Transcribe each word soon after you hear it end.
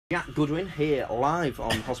Jack Goodwin here live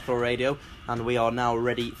on Hospital Radio, and we are now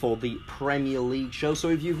ready for the Premier League show. So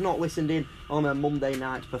if you've not listened in on a Monday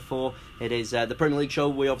night before, it is the Premier League show.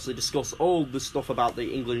 We obviously discuss all the stuff about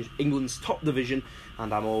the England's top division,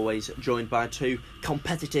 and I'm always joined by two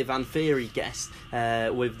competitive and fiery guests,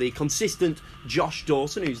 with the consistent Josh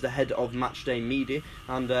Dawson, who's the head of Matchday Media,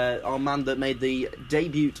 and our man that made the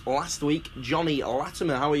debut last week, Johnny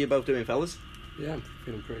Latimer. How are you both doing, fellas? Yeah, I'm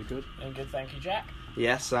feeling pretty good. I'm good, thank you, Jack.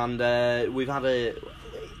 Yes, and we've had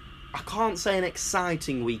I can't say an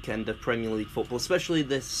exciting weekend of Premier League football, especially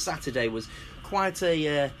this Saturday was quite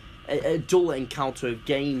a dull encounter of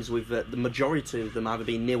games with the majority of them either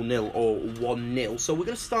being 0-0 or 1-0. So we're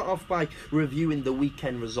going to start off by reviewing the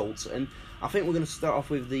weekend results, and I think we're going to start off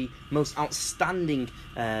with the most outstanding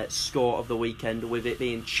score of the weekend, with it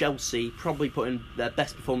being Chelsea probably putting their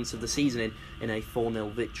best performance of the season in a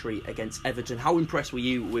 4-0 victory against Everton. How impressed were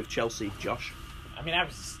you with Chelsea, Josh? I mean, I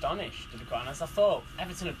was astonished, to be quite honest. I thought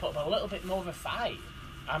Everton had put up a little bit more of a fight.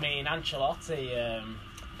 I mean, Ancelotti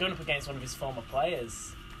going up against one of his former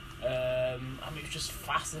players. I mean, it was just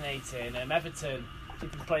fascinating. Everton,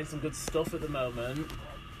 they've been playing some good stuff at the moment.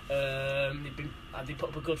 They put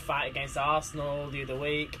up a good fight against Arsenal the other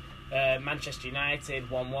week. Manchester United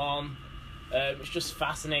 1-1. It's just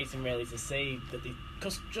fascinating, really, to see that they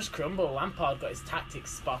just crumble. Lampard got his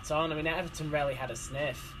tactics spot on. I mean, Everton rarely had a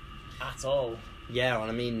sniff at all. Yeah,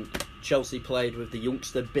 and I mean, Chelsea played with the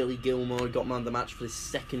youngster Billy Gilmour. He got man of the match for his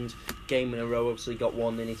second game in a row. Obviously got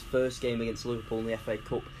one in his first game against Liverpool in the FA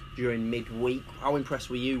Cup during midweek. How impressed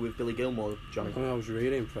were you with Billy Gilmour, Johnny? I was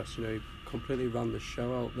really impressed. You know, he completely ran the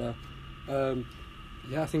show out there.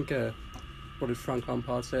 I think what did Frank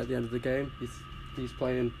Lampard say at the end of the game? He's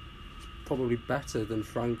playing probably better than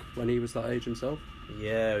Frank when he was that age himself.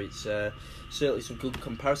 Yeah, it's certainly some good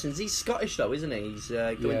comparisons. He's Scottish though, isn't he? He's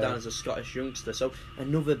going down as a Scottish youngster. So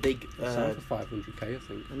another big for 500k, I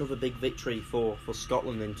think. Another big victory for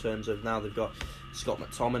Scotland in terms of now they've got Scott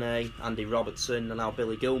McTominay, Andy Robertson, and now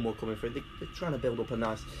Billy Gilmour coming through. They're trying to build up a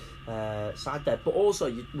nice side there. But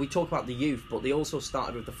also, we talk about the youth, but they also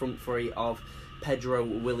started with the front three of Pedro,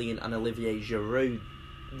 Willian, and Olivier Giroud.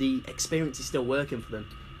 The experience is still working for them.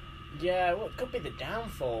 Yeah, well, it could be the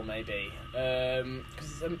downfall, maybe. Because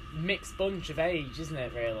it's a mixed bunch of age, isn't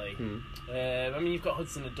it, really? I mean, you've got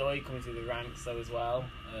Hudson-Odoi coming through the ranks, though, as well.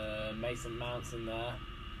 Mason Mount's in there.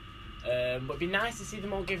 But it'd be nice to see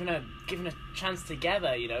them all given a chance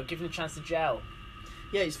together, you know, given a chance to gel.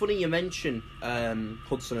 Yeah, it's funny you mention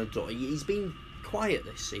Hudson-Odoi. He's been quiet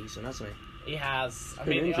this season, hasn't he? He has. I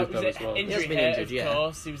mean, injury hurt, of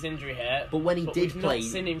course. He was injury hurt. But when he did play, we've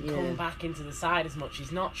not seen him come back into the side as much.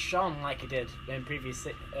 He's not shone like he did in previous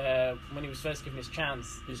when he was first given his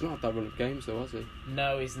chance. He's not had that run of games, though, has he?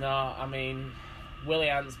 No, he's not. I mean,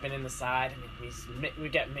 Willian's been in the side. I mean, we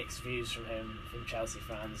get mixed views from him, from Chelsea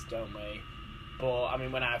fans, don't we? But I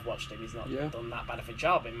mean, when I've watched him, he's not done that bad of a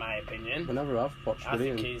job, in my opinion. Whenever I've watched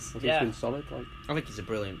Willian, I think he's been solid. I think he's a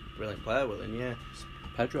brilliant player, Willian. Yeah,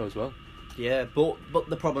 Pedro as well. Yeah, but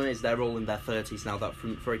the problem is they're all in their 30s now, that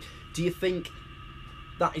front three. Do you think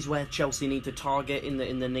that is where Chelsea need to target in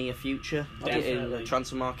the near future? Definitely. In the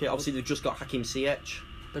transfer market? Obviously, they've just got Hakim Ziyech.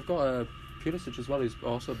 They've got Pulisic as well, who's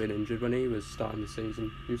also been injured when he was starting the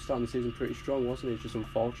season. He was starting the season pretty strong, wasn't he? It's just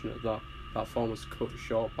unfortunate that form was cut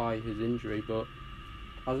short by his injury. But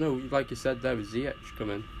I don't know, like you said there with Ziyech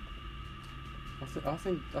coming, I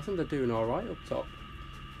think they're doing all right up top.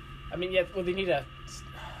 I mean, yeah, well, they need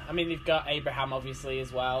they've got Abraham, obviously,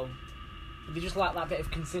 as well. They just lack that bit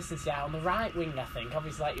of consistency out on the right wing, I think.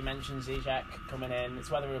 Obviously, like you mentioned, Ziyech coming in.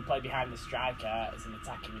 It's whether he'll play behind the striker as an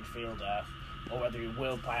attacking midfielder or whether he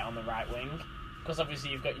will play it on the right wing. Because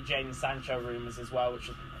obviously you've got your Jadon Sancho rumours as well,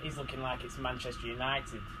 which he's looking like it's Manchester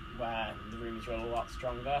United, where the rumours are a lot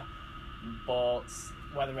stronger. But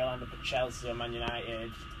whether he'll end up at Chelsea or Man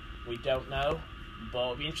United, we don't know. But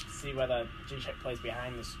it'll be interesting to see whether Ziyech plays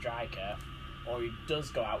behind the striker or he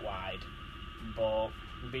does go out wide, but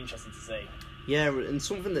it'll be interesting to see. Yeah, and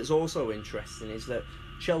something that's also interesting is that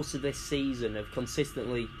Chelsea this season have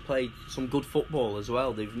consistently played some good football as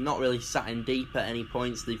well. They've not really sat in deep at any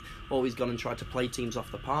points. They've always gone and tried to play teams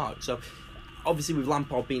off the park. So, obviously with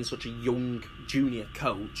Lampard being such a young junior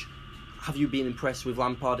coach, have you been impressed with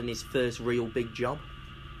Lampard in his first real big job?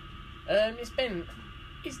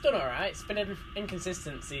 He's done alright. It's been an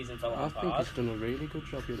inconsistent season for Lampard. I think he's done a really good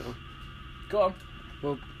job, you know. Go on.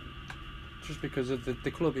 Well, just because of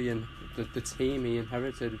the club the team he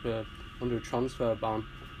inherited under a transfer ban,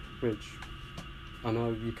 which I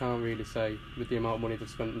know you can't really say, with the amount of money they've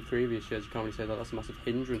spent in previous years, you can't really say that that's a massive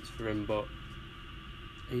hindrance for him, but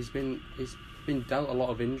he's been dealt a lot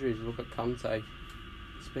of injuries. Look at Kante.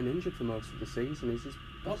 He's been injured for most of the season. He's just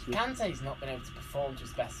Well, Kante's not been able to perform to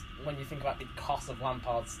his best when you think about the cost of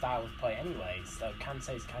Lampard's style of play anyway, so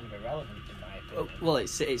Kante's kind of irrelevant in my opinion. Well,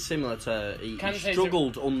 it's similar to he Kante's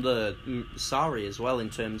struggled under Sarri as well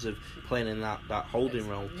in terms of playing in that holding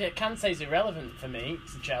role. Yeah, Kante's irrelevant for me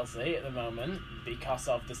to Chelsea at the moment because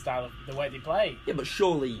of the style of the way they play. Yeah, but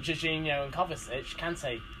surely Jorginho and Kovacic,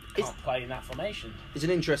 Kante can't play in that formation. it's an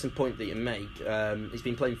interesting point that you make. He's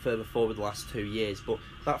been playing further forward the last 2 years, but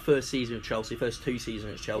that first season of Chelsea, first 2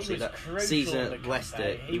 seasons at Chelsea, He was that crucial season under at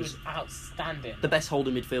Leicester, He was outstanding. the best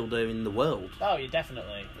holding midfielder in the world. Oh, yeah,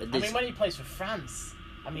 definitely. I This- mean, when he plays for France,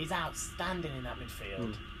 he's outstanding in that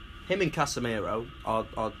midfield. Him and Casemiro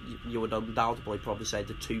are you would undoubtedly probably say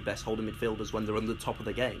the 2 best holding midfielders when they're on the top of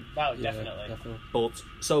the game. Oh, Yeah, definitely. But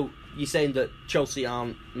so you're saying that Chelsea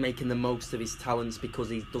aren't making the most of his talents because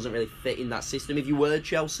he doesn't really fit in that system. If you were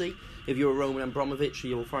Chelsea, if you were Roman Abramovich or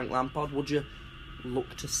you were Frank Lampard, would you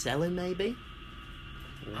look to sell him maybe?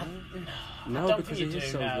 I No, don't because think he you is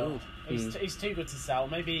do, so no. good. He's too good to sell.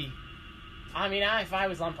 Maybe. I mean, if I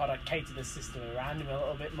was Lampard, I'd cater the system around him a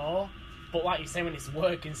little bit more. But like you say, when it's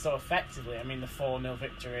working so effectively, I mean, the 4-0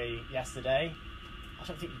 victory yesterday, I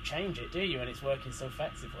don't think you change it, do you, when it's working so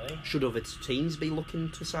effectively? Should other teams be looking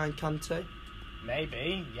to sign Kante?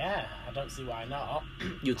 Maybe, yeah. I don't see why not.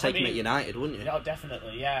 You'd take him mean- at United, wouldn't you? Oh,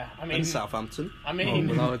 definitely, yeah. I mean, And Southampton. I Oh, mean,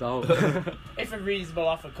 without a doubt. if a reasonable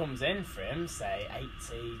offer comes in for him, say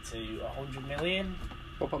 80 to 100 million,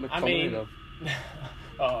 What about McTominay, I mean, though?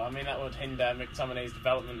 that would hinder McTominay's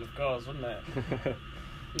development, of course, wouldn't it?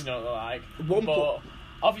 You know what I like. One but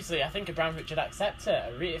obviously, I think Abramovich would accept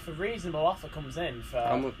it. If a reasonable offer comes in for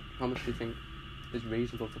How much do you think is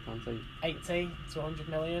reasonable for Kante 80 to 100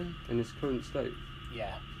 million, in his current state?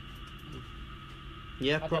 yeah.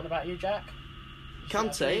 Yeah, I don't know about you, Jack.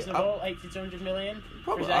 Kante, reasonable, 80 to 100 million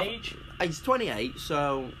probably. for his age. He's 28,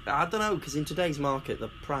 so I don't know, because in today's market the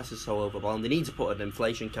price is so overblown. They need to put an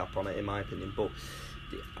inflation cap on it, in my opinion. But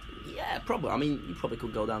yeah, probably. I mean, you probably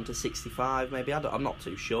could go down to 65, maybe. I'm not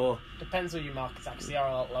too sure. Depends who you market at, 'cause they are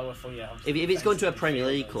a lot lower for you. If it's going to a defensive Premier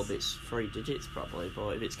League midfielders. club, it's 3 digits probably. But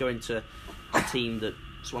if it's going to a team that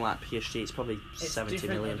someone like PSG, it's probably It's 70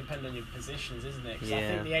 different million. depending on your positions, isn't it? 'Cause I Yeah.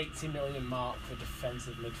 think the 80 million mark for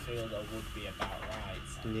defensive midfielder would be about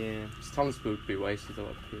right. Yeah. His talents would be wasted a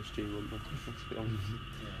lot of PSG, wouldn't they? Let's be honest.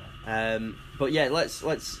 Yeah. But yeah,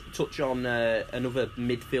 let's touch on another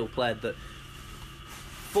midfield player that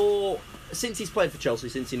since he's played for Chelsea,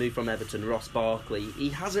 since he moved from Everton, Ross Barkley, he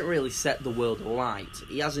hasn't really set the world alight.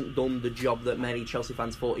 He hasn't done the job that many Chelsea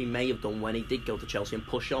fans thought he may have done when he did go to Chelsea and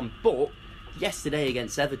push on. But yesterday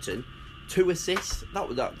against Everton, 2 assists.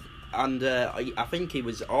 And I think he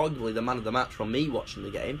was arguably the man of the match from me watching the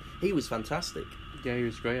game. He was fantastic. Yeah, he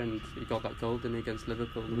was great, and he got that goal, didn't he, against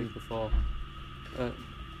Liverpool the week before.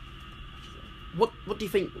 What do you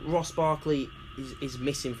think Ross Barkley is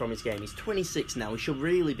missing from his game? He's 26 now. He should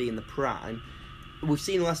really be in the prime. We've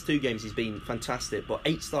seen the last 2 games he's been fantastic, but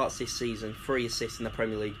 8 starts this season, 3 assists in the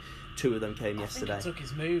Premier League. 2 of them came yesterday. I think he took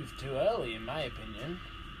his move too early, in my opinion.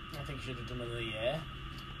 I think he should have done another year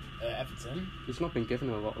at Everton. He's not been given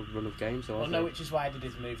a lot of run of games, though, Well, has no, he? which is why he did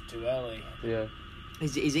his move too early. Yeah.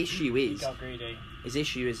 His issue He is, got greedy.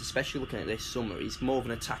 especially looking at this summer, he's more of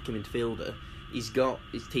an attacking midfielder. He's got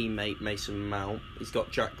his teammate Mason Mount. He's got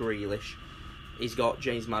Jack Grealish. He's got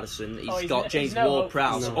James Maddison. He's got James no hope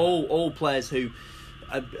Ward-Prowse. for him. All players who,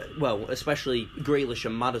 especially Grealish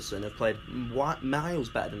and Maddison, have played miles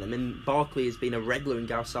better than him. And Barkley has been a regular in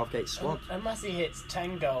Gareth Southgate's squad. Unless he hits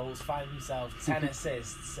 10 goals, finds himself 10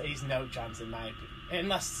 assists, he's no chance in my opinion.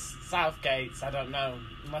 Unless Southgate's, I don't know.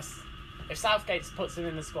 If Southgate puts him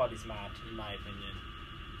in the squad, he's mad, in my opinion.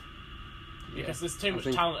 Because there's too much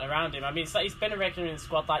talent around him. I mean, he's been a regular in the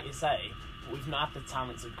squad, like you say, but we've not had the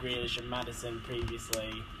talents of Grealish and Maddison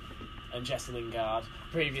previously, and Jesse Lingard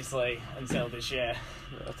previously until this year.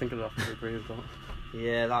 I think I'd have to agree with that.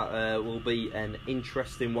 Yeah, that will be an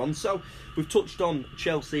interesting one. So, we've touched on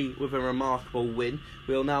Chelsea with a remarkable win.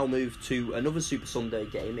 We'll now move to another Super Sunday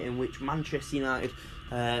game in which Manchester United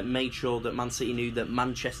made sure that Man City knew that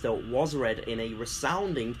Manchester was red in a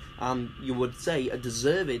resounding and, you would say, a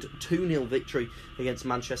deserved 2-0 victory against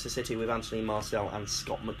Manchester City with Anthony Martial and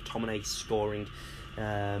Scott McTominay scoring.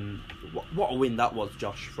 What a win that was,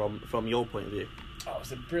 Josh, from your point of view. Oh, it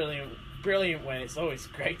was a brilliant win. It's always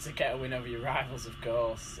great to get a win over your rivals, of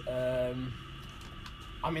course. I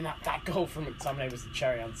mean, that goal from McTominay was the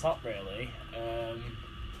cherry on top, really.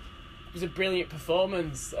 It was a brilliant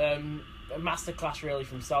performance. A masterclass, really,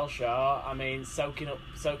 from Solskjaer. I mean, soaking up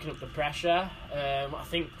the pressure. I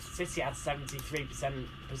think City had 73%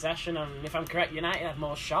 possession, and if I'm correct, United had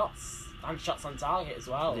more shots and shots on target as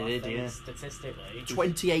well. They I did, think, yeah. statistically.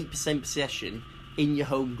 28% possession in your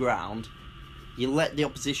home ground. You let the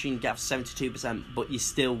opposition get 72%, but you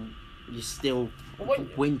still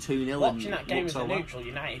win 2-0. Watching that game as a well. neutral,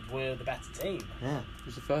 United were the better team. Yeah. It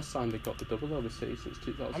was the first time they got the double overseas since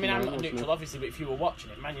 2009. I mean, I'm not wasn't neutral, it? obviously, but if you were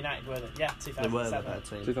watching it, Man United were 2007. They were the better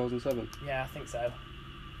team. 2007. Yeah, I think so.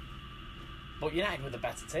 But United were the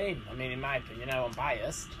better team. I mean, in my opinion, I'm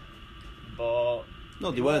biased, but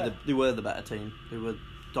No, they were the better team. They were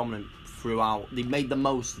dominant throughout. They made the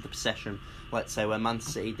most of the possession. Let's say where Man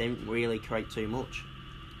City didn't really create too much.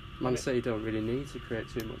 Man City don't really need to create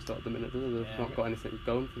too much at the minute, do they? They've not got anything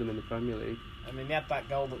going for them in the Premier League. I mean, they had that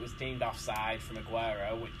goal that was deemed offside from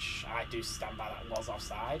Aguero, which I do stand by. That was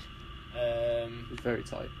offside. It was very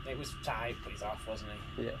tight. It was tight, but he's off, wasn't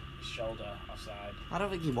he? Yeah. His shoulder offside. I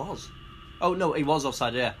don't think he was. Oh no, he was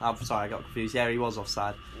offside. Yeah, I'm sorry, I got confused. Yeah, he was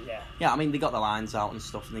offside. Yeah. Yeah, I mean they got the lines out and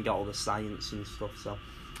stuff, and they got all the science and stuff. So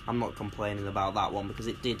I'm not complaining about that one because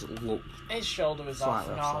it did look. His shoulder was off,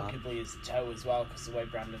 Slightly and offside. arguably his toe as well, because the way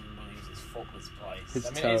Brandon Williams' foot was placed. His I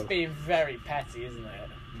mean, toe. it's being very petty, isn't it?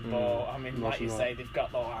 But I mean, like you Wasn't say, right. they've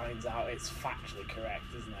got the lines out. It's factually correct,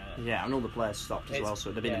 isn't it? Yeah, and all the players stopped as It's- well, so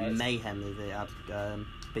it'd have been yeah, a it's- mayhem if they had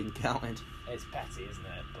been counted. It's petty, isn't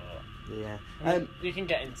it? But Yeah. I mean, you can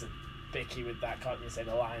get into Bicky with that, can't you? Say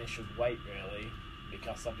the line should wait really,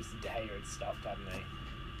 because obviously De Gea had stopped, hadn't he?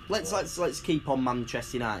 Let's keep on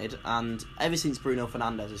Manchester United, and ever since Bruno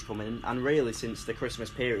Fernandes has come in, and really since the Christmas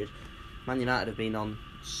period, Man United have been on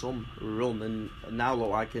some run, and now look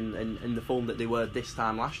like in the form that they were this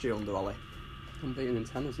time last year under Ole. Unbeaten in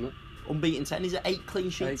 10, isn't it? Unbeaten 10, is it 8 clean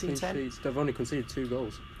sheets 8 in clean 10? sheets. They've only conceded 2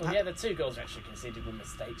 goals. Well, yeah, the 2 goals were actually conceded with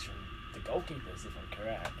mistakes from the goalkeepers, if I'm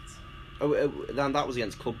correct. And that was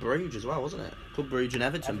against Club Brugge as well, wasn't it? Club Brugge and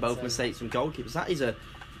Everton, both Everton. mistakes from goalkeepers. That is a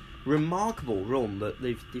remarkable run that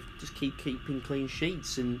they've just keeping clean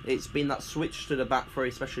sheets, and it's been that switch to the back three,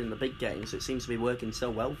 especially in the big games. It seems to be working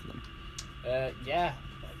so well for them. Yeah,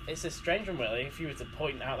 it's a strange one really. If you were to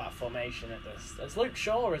point out that formation at this, there's Luke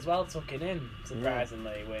Shaw as well tucking in,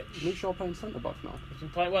 surprisingly, which Luke Shaw playing centre back now.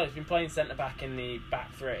 he's been playing centre back in the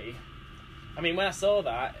back three. I mean, when I saw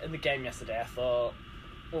that in the game yesterday, I thought,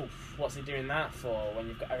 "Oof, what's he doing that for?" When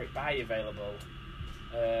you've got Eric Bailly available,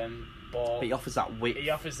 but he offers that width. he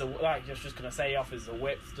offers the like. I was just gonna say, he offers the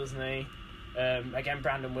width, doesn't he? Again,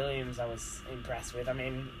 Brandon Williams, I was impressed with. I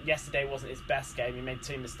mean, yesterday wasn't his best game. He made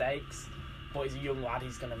 2 mistakes, but he's a young lad.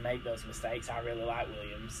 He's gonna make those mistakes. I really like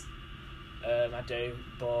Williams. I do,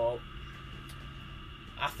 but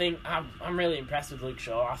I think I'm really impressed with Luke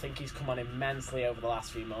Shaw. I think he's come on immensely over the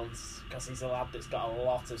last few months because he's a lad that's got a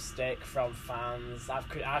lot of stick from fans. I've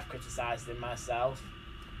criticised him myself.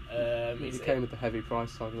 He came with the heavy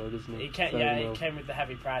price tag though, doesn't he? He 30 mil. came with the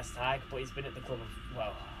heavy price tag, but he's been at the club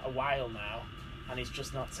a while now, and he's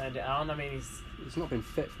just not turned it on. I mean, He's not been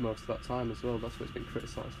fit for most of that time as well. That's what he's been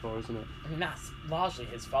criticised for, isn't it? I mean, that's largely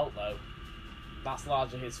his fault, though. That's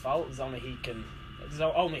largely his fault. There's only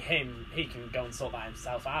him. He can go and sort that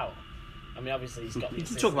himself out. I mean, obviously he's got the You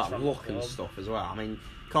can assistance talk about from luck the and club. stuff as well. I mean,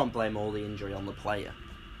 can't blame all the injury on the player.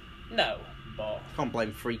 No, but Can't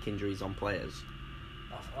blame freak injuries on players.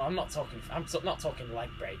 I'm not talking leg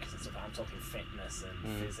breaks and stuff. I'm talking fitness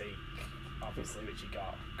and physique, obviously, which he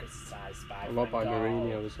got criticised by A lot by Van Gaal,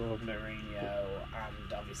 Mourinho as well. Mourinho,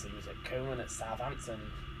 and obviously he was at Koeman at Southampton.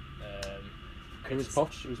 It was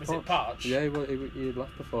Poch. Was it Poch? Yeah, he had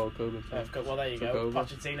left before Koeman. Well, there you took go. over.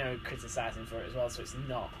 Pochettino criticised him for it as well, so it's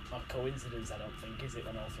not a coincidence, I don't think, is it,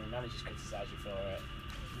 when all 3 managers criticise you for it?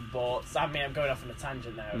 But I mean, I'm going off on a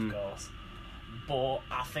tangent there, of course. But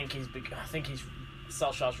I think he's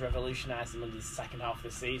Solskjaer's revolutionised him under the second half of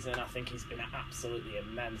the season. I think he's been absolutely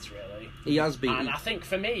immense, really. He has been. And I think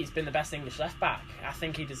for me, he's been the best English left back. I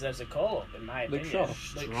think he deserves a call up, in my Luke opinion. Shaw?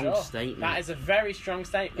 Strong statement. That is a very strong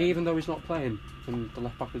statement. Even though he's not playing in the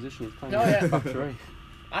left back position, he's playing Oh, in yeah. the back three.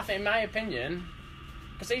 I think, in my opinion,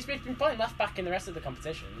 because he's been playing left back in the rest of the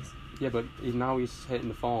competitions. Yeah, but now he's hitting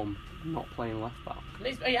the form, not playing left back.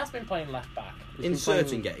 He has been playing left back. He's in been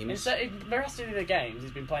certain playing- games. In the rest of the games, he's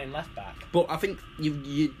been playing left back. But I think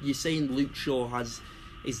you're saying Luke Shaw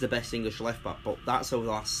is the best English left back, but that's over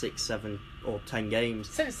the last 6, 7 or 10 games.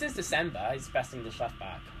 Since December, he's the best English left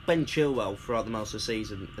back. Ben Chilwell throughout the most of the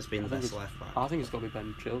season has been the best left back. I think it's got to be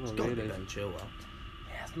Ben Chilwell, It's got to really. be Ben Chilwell.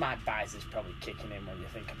 Yeah, my bias is probably kicking in when you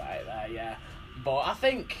think about it there, yeah. But I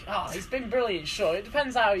think, he's been brilliant, sure. It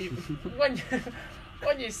depends how you... when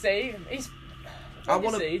you see...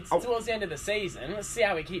 Towards the end of the season, let's see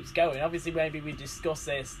how he keeps going. Obviously, maybe we discuss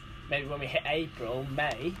this maybe when we hit April,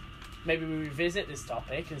 May. Maybe we revisit this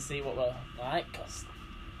topic and see what we're like, because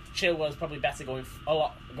Chilwell's probably better going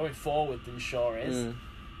forward than Shaw is.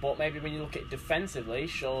 But maybe when you look at it defensively,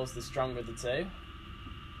 Shaw's the stronger of the two.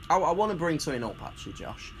 I want to bring something up, actually,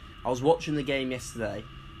 Josh. I was watching the game yesterday,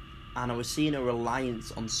 and I was seeing a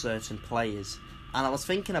reliance on certain players. And I was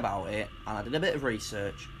thinking about it, and I did a bit of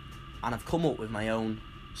research, and I've come up with my own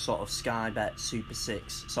sort of Sky Bet Super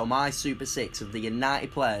 6. So my Super 6 of the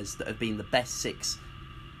United players that have been the best 6.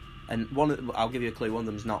 And I'll give you a clue, one of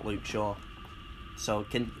them's not Luke Shaw. So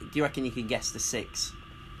do you reckon you can guess the 6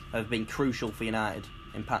 have been crucial for United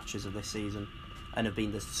in patches of this season and have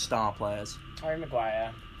been the star players? Harry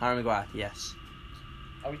Maguire. Harry Maguire, yes.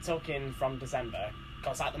 Are we talking from December?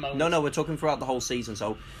 Because at the moment... No, we're talking throughout the whole season,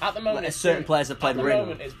 so... At the moment, certain players have played really... At the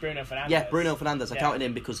moment, it's Bruno Fernandes. Yeah, Bruno Fernandes. I counted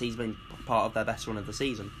him because he's been part of their best run of the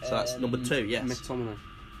season. So that's number 2, yes. McTominay.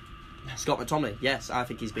 Scott McTominay, yes, I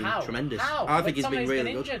think he's been tremendous. How? I think he's been really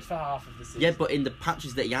been good. Injured for half of the season. Yeah, but in the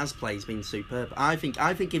patches that he has played, he's been superb. I think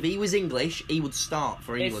if he was English, he would start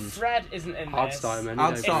for England. If Fred isn't in this, I'd start him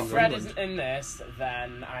I'd start if for Fred England. isn't in this,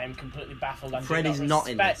 then I am completely baffled and Fred do is not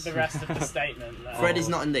in respect this. the rest of the statement. Fred is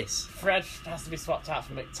not in this. Fred has to be swapped out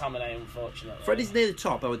for McTominay, unfortunately. Fred is near the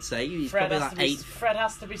top, I would say. He's probably like 8th. Fred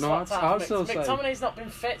has to be No, swapped I'd out. still say- McTominay's not been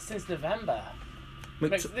fit since November.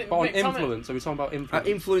 But on influence, are we talking about influence?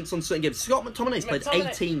 Influence on certain games. Scott McTominay's played McTominay-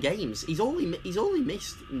 18 games. He's only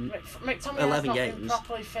missed. McTominay 11 has not games. been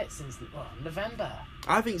properly fit since November.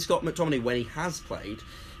 I think Scott McTominay, when he has played,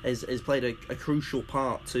 has played a crucial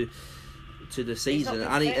part to the season,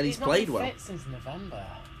 and he's played well. Fit since November.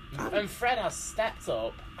 And Fred has stepped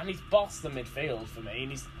up, and he's bossed the midfield for me.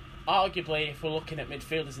 And he's arguably, if we're looking at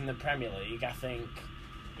midfielders in the Premier League, I think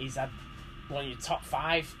he's had one of your top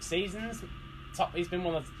 5 seasons. He's been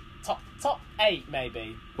one of the top 8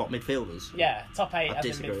 maybe. What, midfielders? Yeah, top 8 I as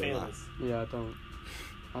in disagree with midfielders. Yeah,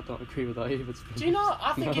 I don't agree with that either. Do you not?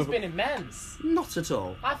 I think No. he's been immense. Not at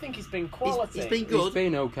all. I think he's been quality. He's been good. He's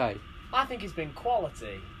been okay. I think he's been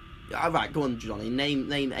quality. All right, go on, Johnny.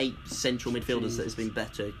 Name 8 central midfielders that has been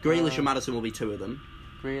better. Grealish and Maddison will be 2 of them.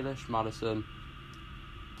 Grealish, Maddison.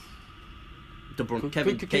 De Bruyne, Could-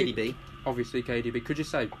 Kevin, could- KDB. Obviously, KDB. Could you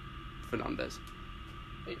say Fernandes?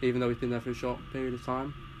 Even though he's been there for a short period of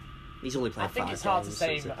time. He's only played I 5 think games. it's hard to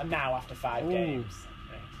say since him now after 5 Ooh. games.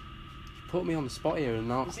 Put me on the spot here and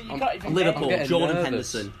now. You see, you I'm- can't even Liverpool, I'm getting Jordan nervous.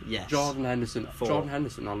 Henderson, yes. Jordan Henderson. 4. Jordan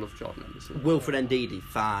Henderson. I love Jordan Henderson. Wilfred Ndidi,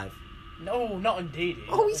 5. No, not indeed.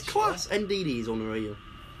 Oh, he's class. Ndidi is unreal.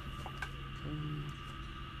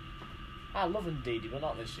 I love Ndidi, but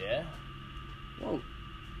not this year. Well,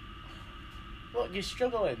 Look, you're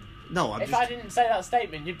struggling. No, I'm If just... I didn't say that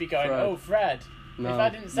statement, you'd be going, Fred. "Oh, Fred." no. If I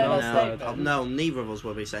didn't say no, that Fred. statement, No, neither of us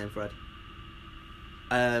will be saying Fred.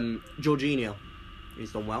 Jorginho,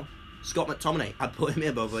 he's done well. Scott McTominay, I'd put him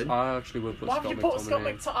above him. I actually would put why Scott have you put Scott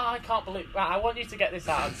McTominay. McTominay? I can't believe. Right, I want you to get this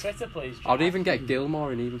out on Twitter, please. I'd Jack. even get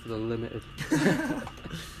Gilmore in even for the limited.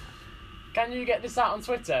 Can you get this out on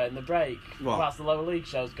Twitter in the break What? whilst the lower league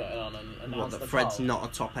show's going on and What, announce that the Fred's poll? not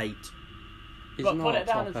a top 8. He's But not put it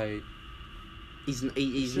down top as- 8.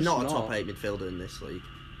 He's just not a not. top 8 midfielder in this league.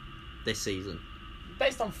 This season.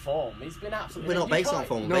 Based on form, he's been absolutely. We're not you based on can't-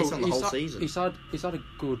 form, No, based on the he's whole had, season. He's had a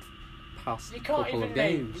good past You can't couple even of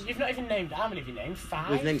name. games. You've not even named. How many have you named? 5.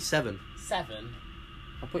 We've named 7. 7.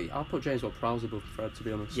 I'll put James Ward-Prowse above Fred, to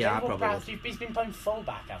be honest. Yeah, I James probably Ward-Prowse, He's been playing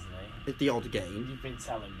fullback, hasn't he? The odd game. You've been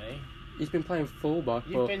telling me. He's been playing fullback,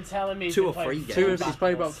 You've but been telling me. He's 2 been or 3 playing games. fullback he's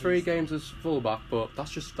played all about 3 season. games as fullback, but that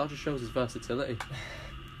just shows his versatility.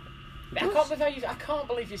 I can't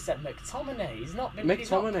believe you said McTominay. He's not been.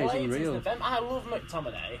 He's not McTominay's played unreal. since November. I love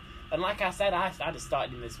McTominay, and like I said, I'd have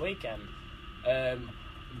started him this weekend,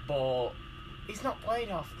 but he's not played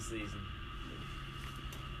half the season.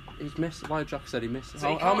 He's missed, like Jack said, he missed.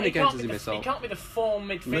 So How many games can't has be he missed He out? can't be the form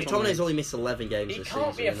midfielder. McTominay's only missed 11 games He this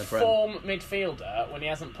can't season be a in the Prem. form midfielder when he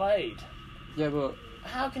hasn't played. Yeah, but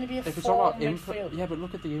How can he be a if it's form all about midfielder? yeah, but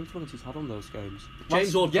look at the influence he's had on those games.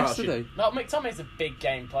 James Ward-Prowse yesterday. No, McTominay's a big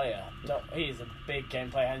game player. No, he is a big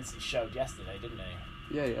game player, hence it showed yesterday, didn't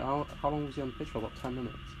he? Yeah. How long was he on the pitch for? About 10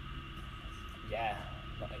 minutes. Yeah.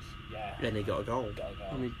 Yeah. Then he got a goal. Gotta go.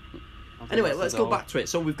 I mean, I think Anyway, that's let's the go goal. back to it.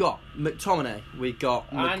 So we've got McTominay, we've got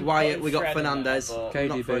I'm Maguire, putting we've got Fred in there, Fernandes. but-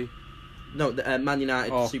 Not Fred. KDB. No, Man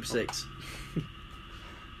United Oh. Super 6.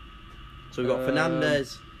 So we've got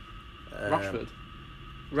Fernandes. Rashford.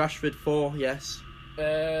 Rashford 4, yes.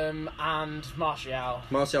 And Martial.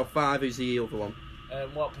 Martial 5, who's the other one?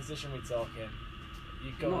 What position we talking?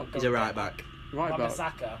 You go. No, go He's a right back. Right back.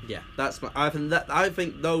 Wan-Bissaka. Yeah, that's my. I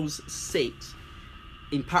think those 6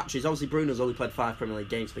 in patches. Obviously, Bruno's only played 5 Premier League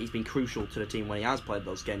games, but he's been crucial to the team when he has played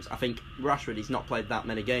those games. I think Rashford, he's not played that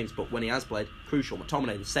many games, but when he has played, crucial.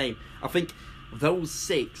 McTominay the same. I think those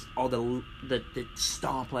 6 are the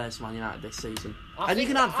star players for Man United this season. And you think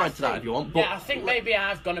can add Fred to that if you want. But I think maybe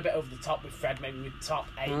I've gone a bit over the top with Fred, maybe with top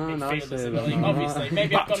 8 midfielders in the no. league. Obviously,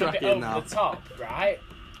 maybe I've gone a bit Backtracking over now. the top, right?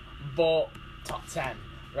 But top 10,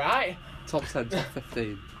 right? Top 10, top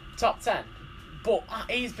 15. Top 10. But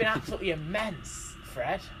he's been absolutely immense,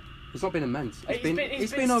 Fred. It's not been immense.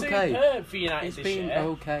 He's been okay. superb for United It's this been year.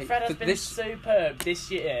 okay. Fred has But been superb this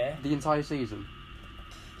year. The entire season.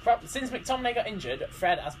 Since McTominay got injured,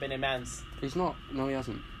 Fred has been immense. He's not. No, he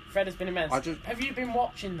hasn't. Fred has been immense. Have you been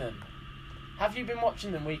watching them? Have you been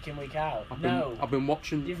watching them week in, week out? I've been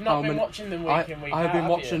watching. You've not been watching them week in, week out. I've been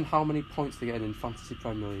have watching you? how many points they're getting in Fantasy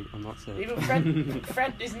Premier League, and that's it. Even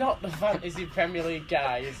Fred is not the Fantasy Premier League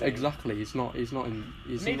guy, is he? Exactly. He's not in.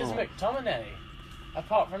 Neither's McTominay.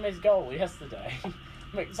 Apart from his goal yesterday.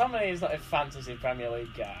 McTominay is not a Fantasy Premier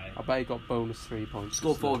League guy. I bet he got bonus 3 points.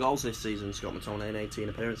 scored 4 goals this season, Scott McTominay, in 18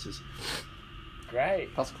 appearances.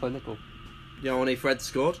 Great. That's clinical. You know how many Fred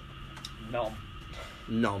scored?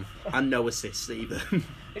 None. And no assists either.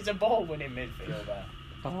 He's a ball-winning midfielder.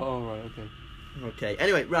 Oh, right, okay. Okay.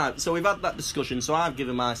 Anyway, right. So we've had that discussion. So I've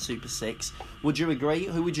given my Super 6. Would you agree?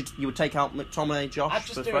 Who would you would take out McTominay, Josh? I'd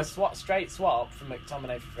just for do Fred? a straight swap for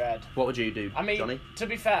McTominay for Fred. What would you do, I mean, Johnny? to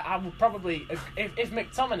be fair, I would probably if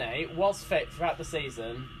McTominay was fit throughout the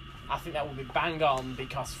season, I think that would be bang on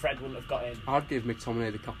because Fred wouldn't have got in. I'd give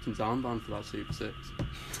McTominay the captain's armband for that Super 6.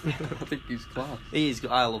 I think he's class. He is.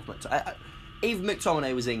 I love McTominay. If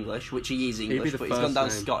McTominay was English, which he is English, the but he's gone first down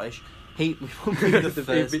name. Scottish. He would be the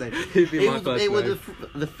first name. He'd be my first It would name.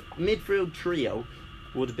 the midfield trio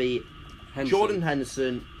would be Henderson. Jordan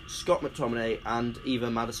Henderson, Scott McTominay, and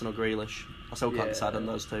either Maddison or Grealish. I still can't decide on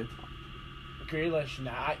those 2. Grealish,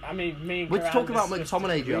 nah. I mean, me and We're Karan talking about discussed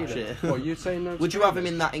McTominay, it. Josh. Really? Here. What, you saying no? Would you have him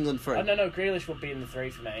in that England 3? Oh, no, Grealish would be in the 3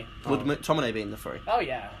 for me. Would Oh. McTominay be in the 3? Oh,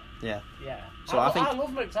 yeah. Yeah. Yeah. So I I think-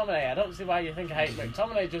 love McTominay. I don't see why you think I hate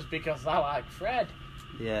McTominay just because I like Fred.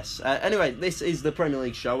 Yes. Anyway, this is the Premier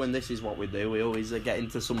League show, and this is what we do. We always get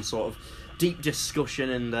into some sort of deep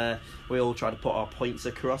discussion, and we all try to put our points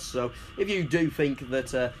across. So if you do think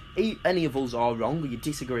that any of us are wrong, or you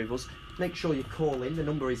disagree with us, make sure you call in. The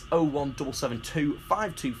number is 01772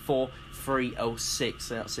 524 306.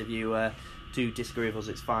 That's if you do disagree with us,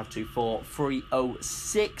 it's 524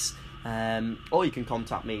 306. Or you can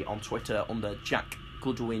contact me on Twitter under Jack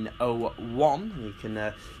Goodwin01. You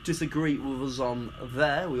can disagree with us on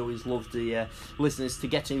there. We always love the listeners to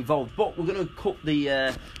get involved. But we're going to cut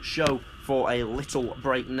the show for a little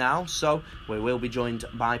break now. So we will be joined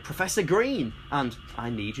by Professor Green and I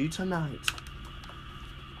Need You Tonight.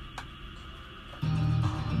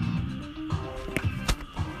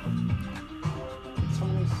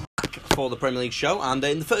 For the Premier League show, and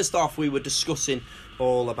in the first half we were discussing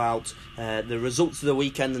all about the results of the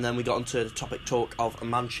weekend, and then we got onto the topic talk of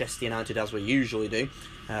Manchester United, as we usually do,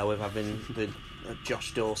 with having the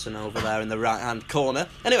Josh Dawson over there in the right hand corner.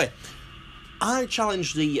 Anyway, I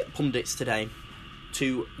challenged the pundits today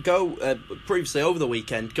to go previously over the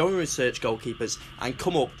weekend, go and research goalkeepers and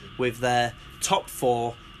come up with their top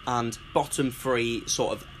 4 and bottom 3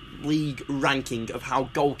 sort of league ranking of how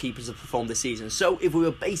goalkeepers have performed this season. So if we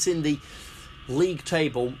were basing the league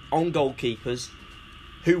table on goalkeepers,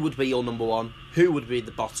 who would be your number 1, who would be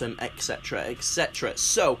the bottom, etc, etc.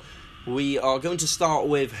 So we are going to start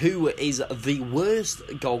with who is the worst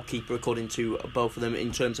goalkeeper according to both of them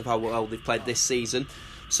in terms of how well they've played this season.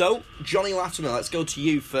 So Johnny Latimer, let's go to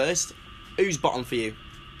you first. Who's bottom for you?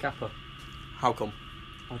 Kappa. How come?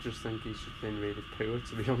 I just think he's been really poor,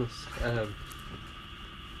 to be honest.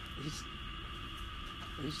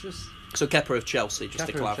 He's just... So Kepa of Chelsea, just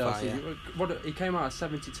to Kepa of clarify. Chelsea. He came out at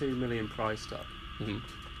 72 million price tag,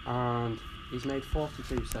 and he's made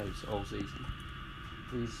 42 saves all season.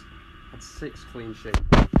 He's had 6 clean sheets.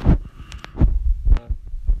 I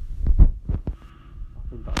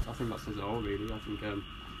think that says it all, really. I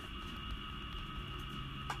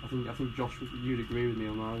think Josh, you'd agree with me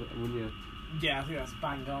on that, wouldn't you? Yeah, I think that's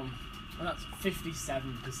bang on. And that's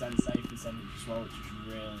 57% save percentage as well, which is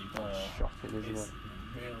really poor. Shocking, isn't It's it?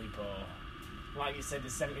 really poor. Like you said, the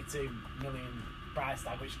 72 million price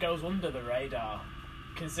tag, which goes under the radar,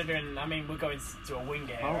 considering, I mean, we're going to a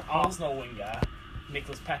winger here, Arsenal winger,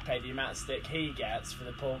 Nicolas Pepe, the amount of stick he gets for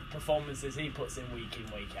the performances he puts in, week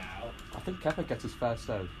out. I think Kepa gets his fair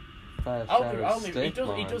share.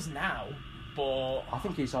 He does now, but I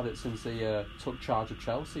think he's had it since he took charge of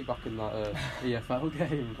Chelsea back in that EFL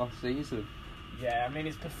game last season. yeah, I mean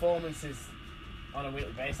his performances on a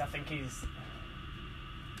weekly basis, I think he's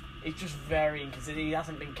He's just very inconsistent. He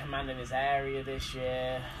hasn't been commanding his area this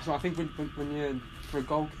year. So I think when you're for a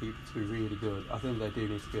goalkeeper to be really good, I think there do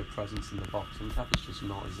need to be a presence in the box, and Kepa's just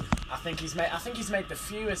not, is it? I think he's made the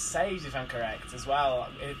fewest saves, if I'm correct, as well.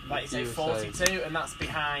 Like you say, 42, saves. And that's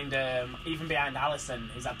behind even behind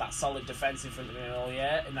Alisson. He's had that solid defence in front of him all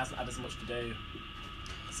year, and hasn't had as much to do.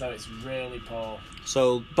 So it's really poor.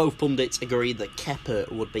 So both pundits agree that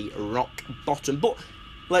Kepa would be rock bottom, but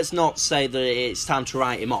let's not say that it's time to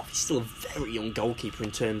write him off. He's still a very young goalkeeper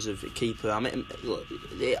in terms of keeper. I mean, look,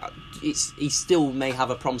 he still may have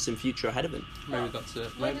a promising future ahead of him. Maybe that's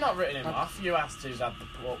it. We've not written him off. You asked who's had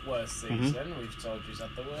the worst season. Mm-hmm. We've told you who's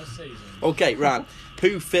had the worst season. Okay, right.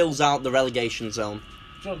 Who fills out the relegation zone?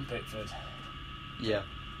 Jordan Pickford. Yeah.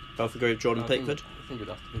 Both agree with Jordan Pickford? I think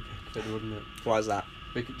it'd have to be Pickford, wouldn't it? Why is that?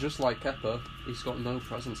 Because just like Kepa, he's got no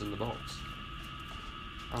presence in the box.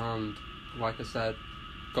 And, like I said,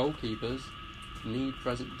 goalkeepers need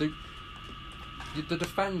presence. The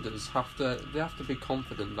defenders have to be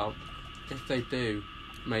confident that if they do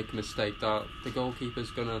make a mistake, that the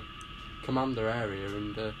goalkeeper's gonna command their area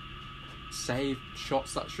and save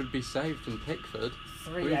shots that should be saved. And Pickford,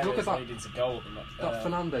 look at that, leading to goal. That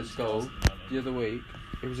Fernandes goal the other week.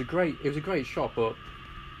 It was a great shot, but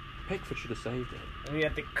Pickford should have saved it. And we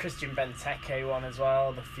had the Christian Benteke one as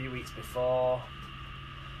well, the few weeks before.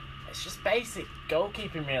 It's just basic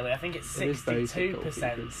goalkeeping, really. I think it's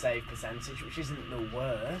 62% save percentage, which isn't the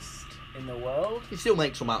worst in the world. He still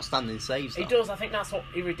makes some outstanding saves, though. He does. I think that's what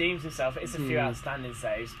he redeems himself. It's a few outstanding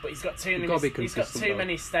saves, but he's got too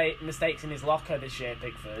many mistakes in his locker this year,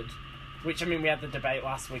 Pickford. Which, I mean, we had the debate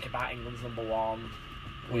last week about England's number one,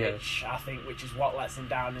 which is what lets him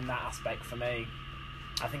down in that aspect for me.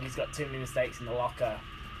 I think he's got too many mistakes in the locker.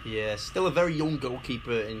 Yeah, still a very young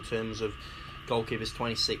goalkeeper in terms of goalkeepers,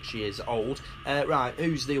 26 years old. Right,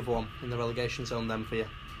 who's the other one in the relegation zone then for you?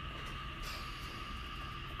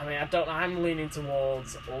 I mean, I don't know. I'm leaning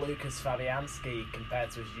towards Lucas Fabianski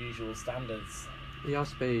compared to his usual standards. He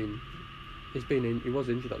has been. He was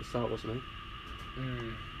injured at the start, wasn't he?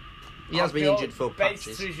 He has been injured for patches.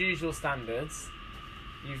 Based to his usual standards,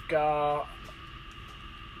 you've got.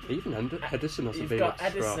 Even Edison hasn't been up to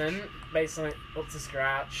scratch. You've got Edison, basically up to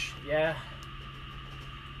scratch, yeah.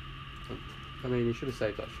 I mean, he should have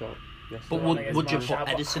saved that shot. Yes. But would you put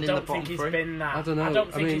Edison in the bottom three? I don't know. I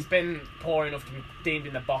don't think he's been poor enough to be deemed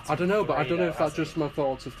in the bottom. I don't know, but I don't know if that's just my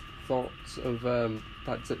thoughts of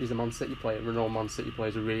that he's a Man City player, and all Man City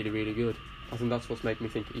players are really, really good. I think that's what's making me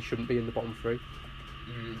think he shouldn't be in the bottom three.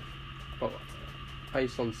 But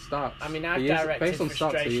based on stats, I mean, I've directed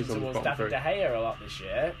frustration towards David De Gea a lot this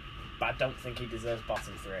year, but I don't think he deserves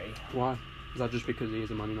bottom three. Why? Is that just because he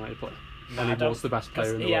is a Man United player? No, and he was the best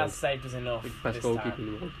player in the world? He has saved us enough. Best goalkeeper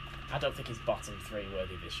in the world. I don't think he's bottom three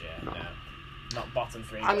worthy this year. No. Not bottom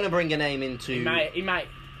three. I'm going to bring a name into. He might.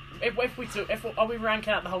 Are we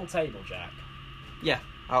ranking out the whole table, Jack? Yeah.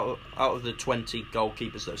 Out of the 20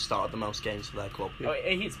 goalkeepers that have started the most games for their club. Yeah. Oh,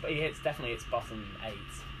 he definitely hits bottom 8.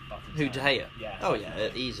 Who, De Gea? Yeah. Oh, yeah,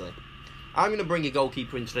 easily. I'm going to bring a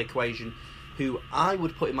goalkeeper into the equation who I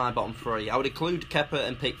would put in my bottom three. I would include Kepa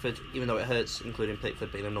and Pickford, even though it hurts including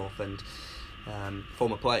Pickford being a North End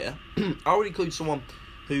former player. I would include someone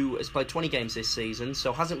who has played 20 games this season,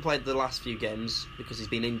 so hasn't played the last few games because he's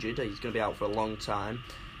been injured. He's going to be out for a long time.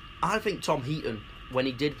 I think Tom Heaton, when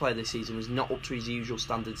he did play this season, was not up to his usual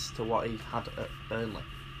standards to what he had at Burnley.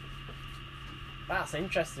 That's an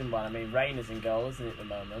interesting one. I mean, Reina's in goal, isn't it, at the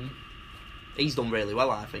moment? He's done really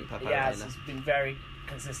well, I think, Pepe Reina. He's been very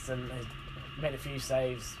consistent. He's made a few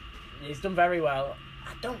saves. He's done very well.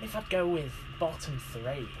 I don't know if I'd go with bottom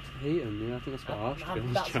three. Heaton, yeah, I think that's quite harsh.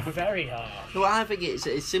 That's very harsh. Well, I think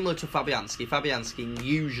it's similar to Fabianski. Fabianski,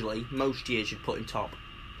 usually, most years you'd put him top.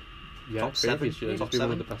 Yeah, top 7. Years, top 7.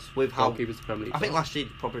 One of the best with how goalkeepers the Premier League. I think last year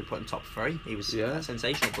you'd probably put him top 3. He was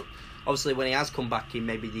sensational. But obviously, when he has come back,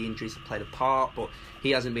 maybe the injuries have played a part, but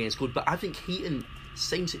he hasn't been as good. But I think Heaton,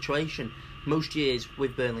 same situation. Most years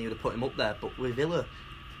with Burnley, you'd have put him up there, but with Villa,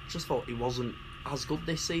 I just thought he wasn't as good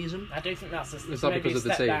this season. I do think that's because of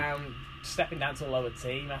the team? Stepping down to a lower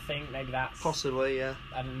team. I think maybe that's possibly an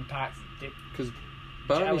impact. Because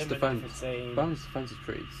Burnley's defence is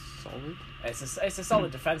pretty solid. It's a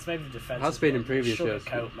solid defence. Maybe the defence has been in previous years.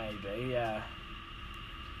 Coat maybe, yeah.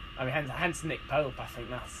 I mean, hence Nick Pope. I think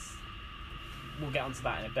that's. We'll get onto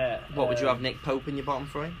that in a bit. What would you have, Nick Pope in your bottom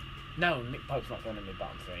 3? No, Nick Pope's not going in my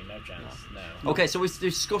bottom 3. No chance. No. Okay, so we've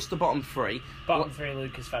discussed the bottom 3. Bottom 3,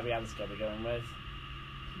 Lucas Fabianski. Are we going with?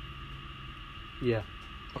 Yeah.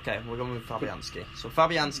 Okay, we're going with Fabianski. So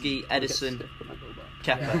Fabianski, Edison,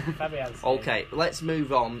 Kepa. Yeah, Fabianski. Okay, let's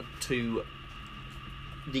move on to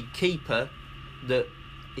the keeper that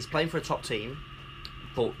he's playing for a top team,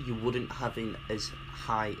 but you wouldn't have him as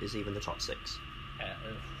high as even the top 6. And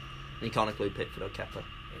you can't include Pickford or Kepa.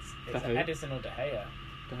 It's Edison or De Gea.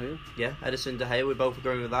 De Gea? Yeah, Edison, De Gea, we're both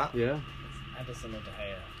agreeing with that. Yeah. It's Edison or De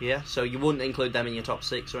Gea. Yeah, so you wouldn't include them in your top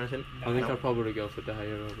 6 or anything? I think No. I'd probably go for De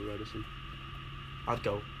Gea over Edison. I'd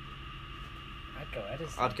go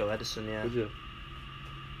Edison. Yeah. Would you?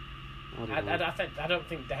 I don't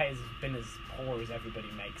think De Gea's been as poor as everybody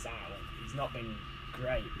makes out. He's not been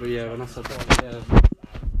great. But yeah, when I said that, yeah.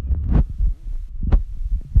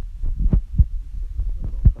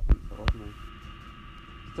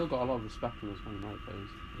 Still got a lot of respect from us Man United players.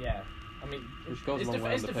 Yeah, I mean, Which goes a long way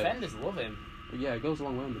on his the pitch. defenders love him. But yeah, it goes a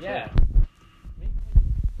long way on the Yeah. pitch.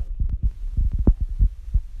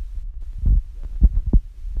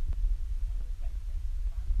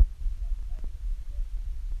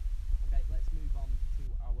 Okay, let's move on to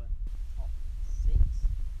our top 6.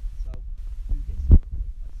 So, who gets to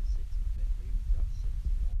places 6 and 5th? Who you've got 6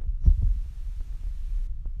 in your books?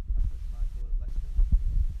 Kasper Schmeichel at Leicester.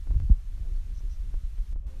 Always consistent.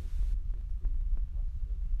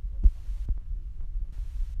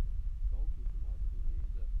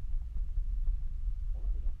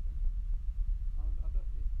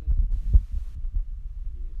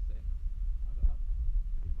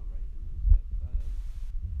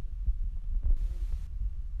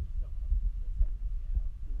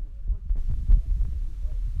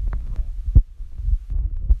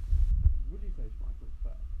 Would you say Schmeichel's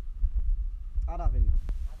fair? I'd have him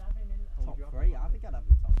I'd have him in. top 3. I think I'd have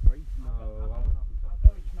him top 3. No, I wouldn't have him top I'll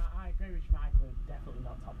go with Schmeichel. I agree with Schmeichel. Definitely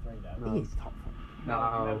not top 3 though. No. He is top 4.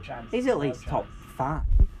 No chance. He's at no least top chance. 5.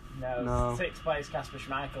 No, No. 6th place Kasper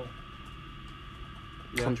Schmeichel.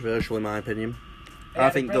 Yeah. Controversial in my opinion. He I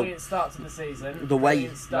had think a brilliant start to the season. the way-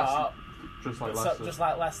 Brilliant start, Just like so- Leicester. just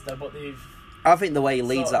like Leicester, but they've I think the way he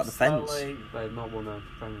leads sort that of defence. slowly- They've not won a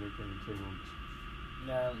Premier League game in 2 months.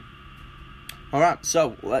 No. Alright,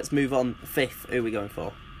 so let's move on. 5th, who are we going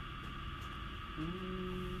for?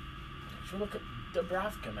 Should we look at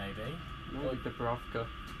Dubravka maybe? Maybe Dubravka.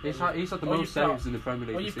 He's Well, had the well, most you've got- saves in the Premier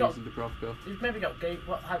League well, this you've got- season, Dubravka. You've maybe got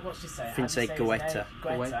what's she say? Finse Guaita.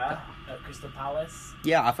 Guaita at Crystal Palace.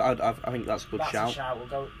 Yeah, I think that's a good That's shout. a shout.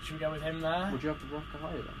 Should we go with him there? Would you have Dubravka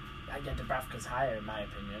higher then? Yeah, Dubravka's higher in my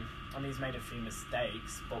opinion. I mean, he's made a few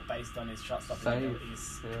mistakes, but based on his shot stopping Save.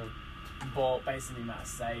 abilities, Yeah. but based on the amount of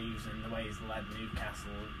saves and the way he's led Newcastle,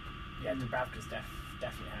 yeah, Dubravka's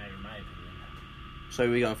definitely higher in my opinion. So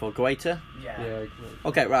who are we going for? Guaita? Yeah. Yeah.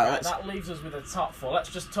 Okay, right, let's... That leaves us with a top 4. Let's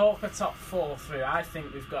just talk a top 4 through. I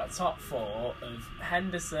think we've got a top 4 of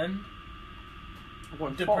Henderson,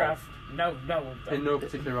 What, Dubrav. No. in no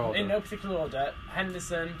particular order. In no particular order.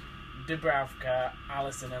 Henderson, Dubravka,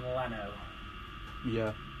 Alisson, and Leno.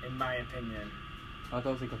 Yeah. In my opinion, I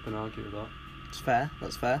don't think I can argue with that. It's fair,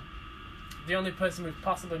 that's fair. the only person we've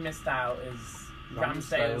possibly missed out is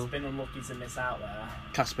Ramsdale's been unlucky to miss out there.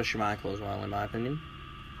 Kasper Schmeichel as well, in my opinion.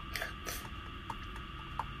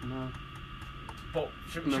 No. But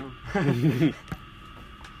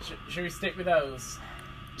should we stick with those?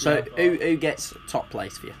 So, Yeah. who gets top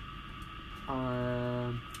place for you?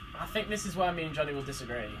 I think this is where me and Johnny will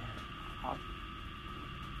disagree.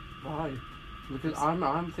 Why? Because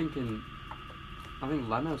I'm thinking. I think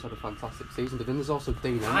Leno's had a fantastic season, but then there's also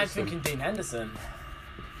Dean Henderson. I'm thinking Dean Henderson.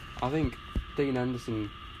 I think Dean Henderson.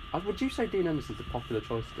 Would you say Dean Henderson's a popular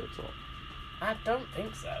choice to go top? I don't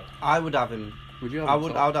think so. I would have him... Would you have I him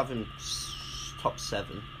would top? have him top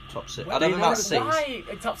 7, top 6. Well, I'd have him at 6. why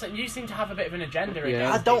top 7? You seem to have a bit of an agenda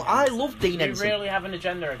Yeah. against I Dean love Dean You Henderson. really have an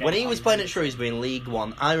agenda against When he was Dean playing at Henderson. Shrewsbury in League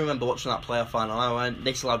One, I remember watching that playoff final. I went,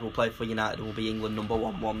 this lad will play for United and will be England number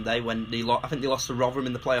 1 one day. When I think they lost to Rotherham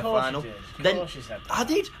in the playoff Of course final. you did. Of Then course you said that. I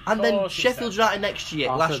did, and Of then course you Sheffield said United that. next year,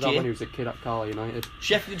 I last said that when he year. was a kid at Carlisle United.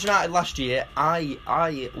 Sheffield United last year,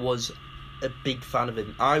 I was a big fan of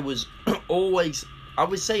him. I was always. I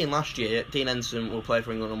was saying last year, Dean Henderson will play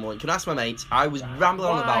for England number 1. Can I ask my mates? I was rambling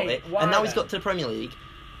on about it, Why and now he's then? got to the Premier League.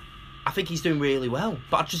 I think he's doing really well,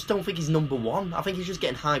 but I just don't think he's number 1. I think he's just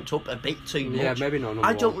getting hyped up a bit too much. Yeah, maybe not number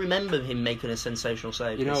I don't one. remember him making a sensational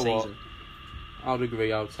save You know this what? season. I'd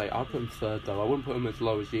agree. I would say I'd put him 3rd though. I wouldn't put him as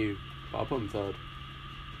low as you, but I'd put him 3rd.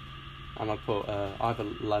 And I'd put either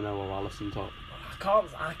Leno or Alisson top.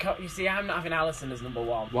 I can't. You see, I'm not having Alisson as number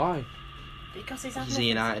 1 Why? because he's had He's a nothing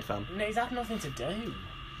United fan. No, he's had nothing to do.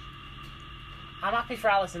 I'm happy for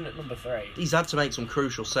Alisson at number 3. He's had to make some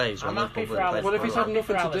crucial saves when I'm Liverpool happy for played Alisson. Well, if he's I'm had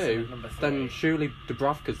happy nothing for to Alisson do, at number 3. then surely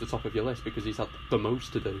Dubravka's the top of your list because he's had the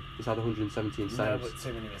most to do. He's had 117 No, saves. but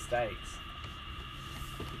too many mistakes.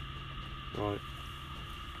 Right.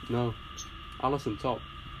 No. Alisson top.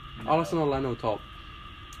 Alisson or Leno top.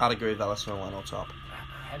 I'd agree with Alisson and Leno top.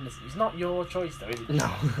 Henderson. It's not your choice, though, is it? No.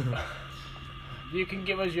 You can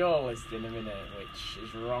give us your list in a minute, which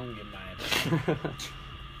is wrong in my opinion.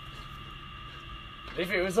 If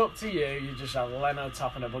it was up to you, you'd just have Leno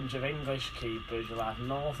topping a bunch of English keepers. You'll have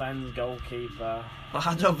North End's goalkeeper. Well,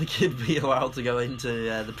 I don't think he'd be allowed to go into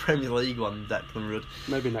the Premier League one, Declan Rudd.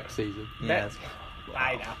 Maybe next season. Yeah.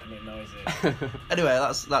 That ain't happening, though, is it? Anyway,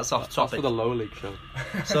 that's off That's topic. for the lower league show.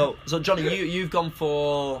 So Johnny, you've gone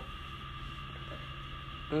for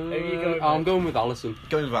Who are you going I'm with? going with Alisson.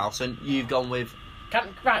 going with Alisson. You've gone with Can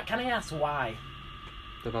I ask why?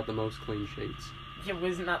 They've had the most clean sheets. Yeah, well,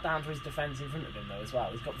 isn't that down to his defence in front of him, though, as well?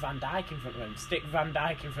 He's got Van Dijk in front of him. Stick Van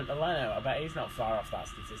Dijk in front of Leno. I bet he's not far off that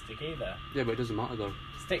statistic either. Yeah, but it doesn't matter though.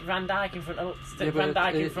 Stick Van Dijk in front of Yeah, Van but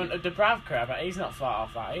Dijk in it- front of Dubravka. I bet he's not far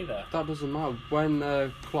off that either. That doesn't matter.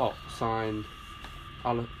 When Klopp signed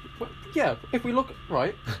yeah, if we look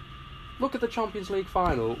look at the Champions League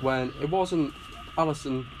final when it wasn't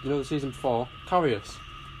Alisson, the season before, Karius.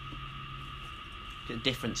 a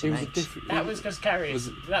difference. It was a different. That was because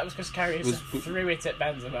Karius was- threw it at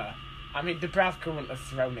Benzema. I mean, Dubravka wouldn't have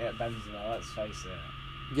thrown it at Benzema. Let's face it.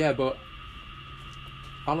 Yeah, but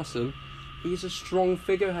Alisson, he's a strong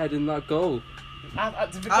figurehead in that goal. To be I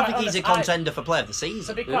quite think he's a honest, contender for Player of the To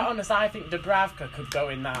Season. be quite honest, I think Dubravka could go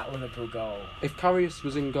in that Liverpool goal. If Karius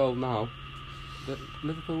was in goal now,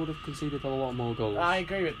 Liverpool would have conceded a lot more goals. I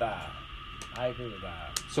agree with that.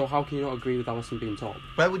 So how can you not agree with Alisson being top?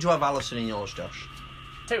 Where would you have Alisson in yours, Josh?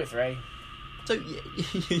 2 or 3. So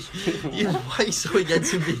why are you so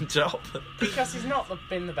against him being top? Because he's not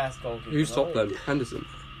been the best goalkeeper. Who's in the top then? league. Henderson.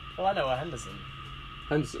 Leno or Henderson.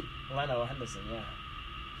 Henderson. Leno or Henderson, yeah.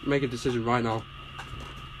 Make a decision right now.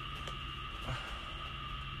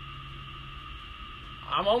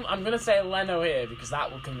 I'm going to say Leno here because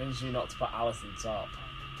that will convince you not to put Alisson top.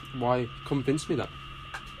 Why? Convince me then.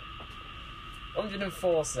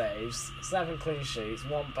 104 saves, 7 clean sheets,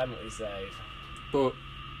 1 penalty save. But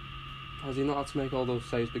has he not had to make all those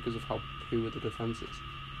saves because of how poor the defence is?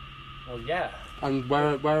 Well, yeah. And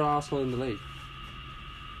where are Arsenal in the league?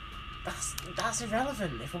 That's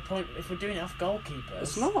irrelevant if we're doing it off goalkeepers.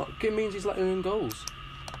 It's not. It means he's letting in goals.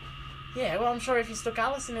 Yeah, well, I'm sure if you stuck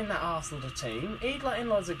Alisson in that Arsenal team, he'd let in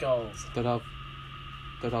loads of goals. They'd have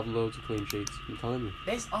loads of clean sheets. I'm telling you.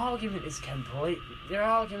 This argument is complete. Your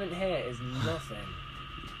argument here is nothing.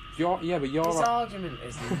 This Argument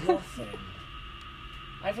is nothing.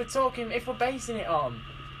 If we're basing it on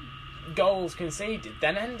goals conceded,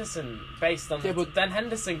 then Henderson goes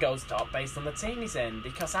top based on the team he's in,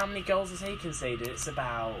 because how many goals has he conceded? It's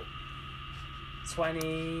about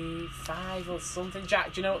 25 or something.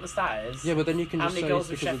 Jack, do you know what the stat is? Yeah, but then you can how just many say goals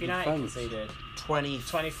it's have because Sheffield of United defence. conceded? 25,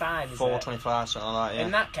 25, is it? 25, something like that, yeah.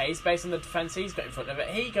 In that case, based on the defence he's got in front of it,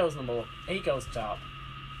 he goes top.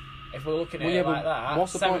 If we're looking at it like that,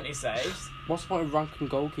 what's the 70 point? saves. What's the point of ranking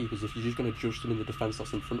goalkeepers if you're just going to judge them in the defence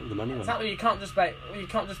that's in front of them anyway? Exactly, you can't just.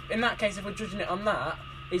 In that case, if we're judging it on that,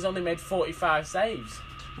 he's only made 45 saves.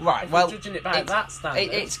 Right, If well, we're judging it by that standard.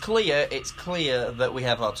 it's clear that we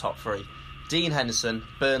have our top 3. Dean Henderson,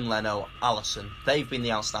 Bernd Leno, Alisson. They've been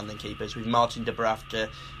the outstanding keepers, with Martin Dubravka,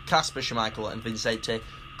 Kasper Schmeichel and Vicente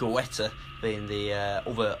Guetta being the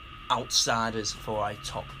other outsiders for a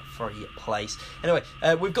top 3 place. Anyway,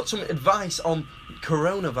 we've got some advice on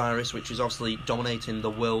coronavirus, which is obviously dominating the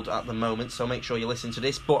world at the moment, so make sure you listen to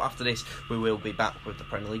this. But after this, we will be back with the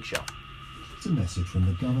Premier League show. It's a message from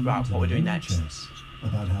the government Right, what we're doing and next. NHS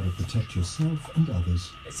about how to protect yourself and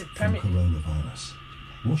others It's a from Premier. coronavirus.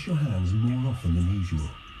 Wash your hands more often than usual,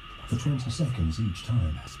 for 20 seconds each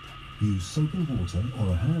time. Use soap and water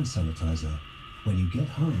or a hand sanitizer when you get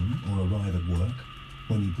home or arrive at work,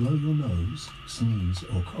 when you blow your nose, sneeze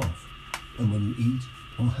or cough, and when you eat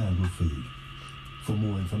or handle food. For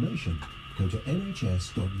more information, go to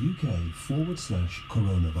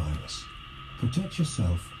nhs.uk/coronavirus. Protect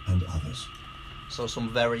yourself and others. So some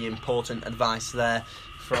very important advice there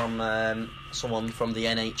from someone from the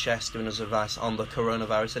NHS giving us advice on the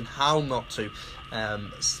coronavirus and how not to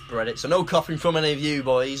spread it. So no coughing from any of you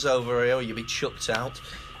boys over here, or you'll be chucked out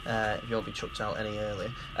if you won't be chucked out any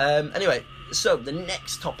earlier. Anyway, so the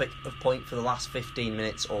next topic of point for the last 15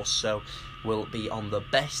 minutes or so will be on the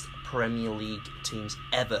best Premier League teams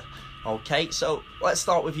ever. Okay, so let's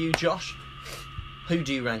start with you, Josh. Who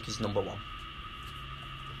do you rank as number 1?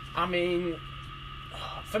 I mean,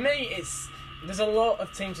 for me, there's a lot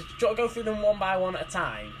of teams. Do you want to go through them one by one at a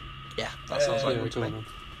time? Yeah, that sounds like Yeah, a good go on to me.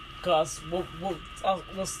 then. Because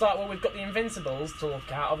we'll start. Well, we've got the Invincibles to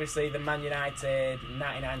look at. Obviously, the Man United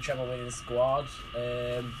 99 treble winning squad.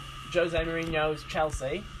 Jose Mourinho's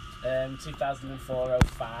Chelsea,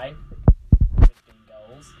 2004-05, 15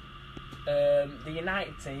 goals. The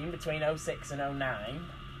United team between 06 and 09,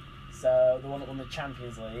 so the one that won the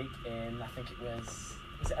Champions League in, I think it was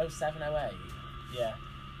it 07, 08? Yeah.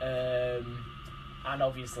 And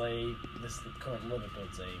obviously the current Liverpool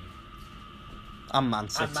team. And Man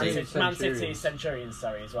City. And Man City Centurions,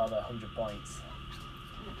 as well, the 100 points.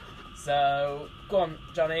 So, go on,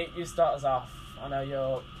 Johnny, you start us off. I know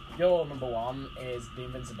your number one is the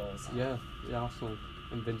Invincibles. Yeah, the Arsenal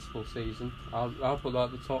Invincible season. I'll put that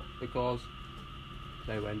at the top because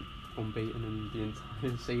they went unbeaten in the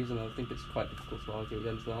entire season. I think it's quite difficult to argue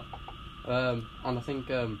against that. And I think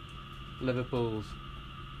Liverpool's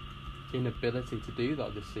inability to do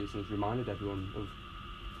that this season has reminded everyone of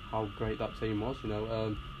how great that team was, and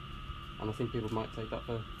I think people might take that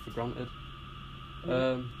for granted.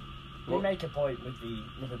 You make a point with the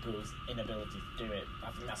Liverpool's inability to do it.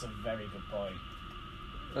 I think that's a very good point.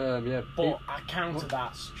 Yeah, but I counter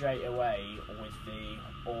that straight away with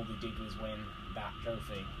all they did was win that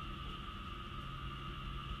trophy.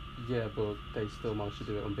 Yeah, but they still managed to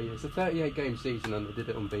do it unbeaten. It's a 38-game season and they did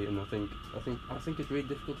it unbeaten. I think it's really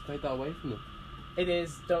difficult to take that away from them. It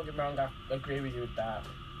is. Don't get me wrong. I agree with you with that.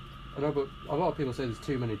 I know, but a lot of people say there's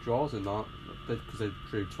too many draws in that because they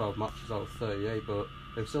drew 12 matches out of 38, but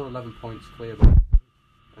they're still 11 points clear by the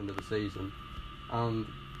end of the season. And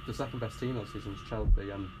the second best team that season was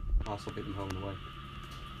Chelsea, and Arsenal beat them home and away.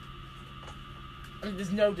 I mean,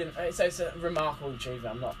 there's no it's a remarkable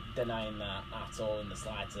achievement. I'm not denying that at all in the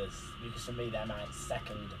slightest. Because for me, they're my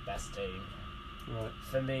second best team. Right.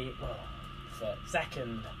 For me,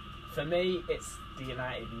 for me, it's the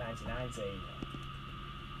United 99 team.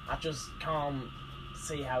 I just can't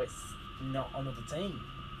see how it's not another team.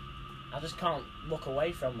 I just can't look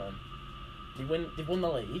away from them. They won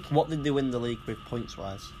the league. What did they win the league with points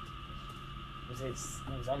wise? It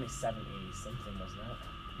was only 70 something, wasn't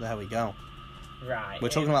it? There we go. Right. We're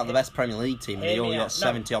talking about the best Premier League team, and they only got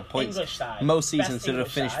 70 odd points. English side. Most seasons should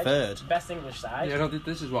have finished third. Best English side. Yeah, no,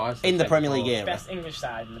 this is what I said. In the Premier League era. Best English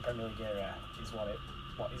side in the Premier League era is what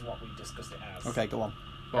we discussed it as. Okay, go on.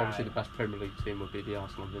 Well, obviously, the best Premier League team would be the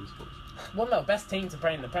Arsenal Invincibles. Well, no, best team to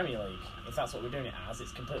play in the Premier League. If that's what we're doing it as,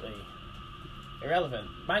 it's completely irrelevant.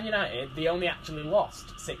 Man United, they only actually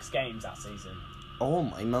lost 6 games that season. Oh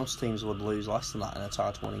my, most teams would lose less than that in a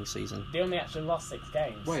title-winning season. They only actually lost 6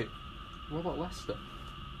 games. Wait, what about Leicester?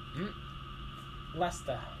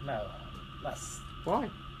 Leicester, no. Why?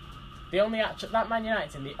 That Man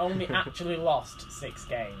United team, they only actually lost 6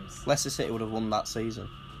 games. Leicester City would have won that season.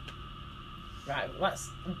 Right,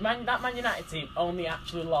 that Man United team only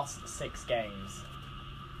actually lost 6 games.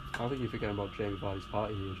 I think you're forgetting about Jamie Vardy's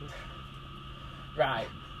party here, Joe. Right.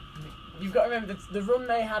 You've got to remember the run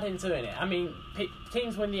they had into doing it. I mean,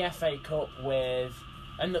 teams win the FA Cup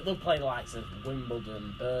and they'll play the likes of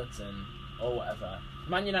Wimbledon, Burton, or whatever.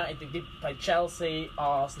 Man United, they did play Chelsea,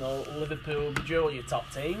 Arsenal, Liverpool, they drew all your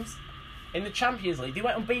top teams. In the Champions League, they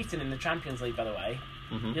went unbeaten in the Champions League, by the way.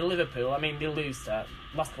 Mm-hmm. The Liverpool, I mean, they lost the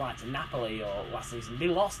likes of Napoli or last season. They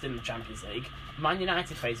lost in the Champions League. Man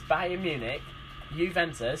United faced Bayern Munich,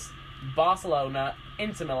 Juventus, Barcelona,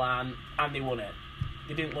 Inter Milan, and they won it.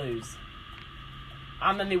 They didn't lose.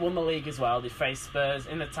 And then they won the league as well. They faced Spurs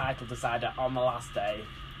in the title decider on the last day.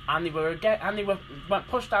 And they went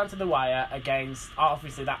pushed down to the wire against,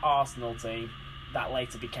 obviously, that Arsenal team that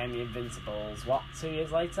later became the Invincibles. 2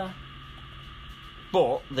 years later?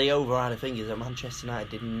 But the overriding thing is that Manchester United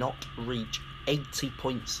did not reach 80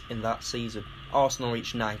 points in that season. Arsenal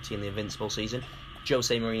reached 90 in the Invincible season.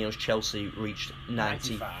 Jose Mourinho's Chelsea reached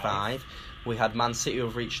 95. We had Man City who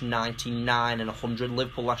have reached 99 and 100.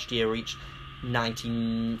 Liverpool last year reached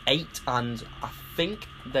 98, and I think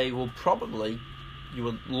they will probably...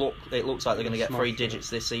 it looks like they're going to get 3 digits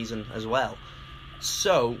this season as well.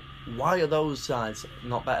 So, why are those sides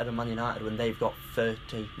not better than Man United when they've got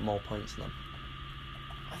 30 more points than them?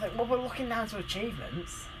 I think, well, we're looking down to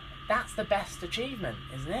achievements. That's the best achievement,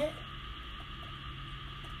 isn't it?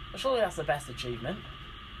 Well, surely that's the best achievement.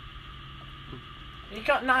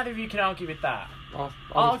 Neither of you can argue with that.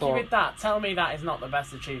 Argue with that. Tell me that is not the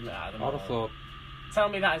best achievement out of them all. I'd have thought... Tell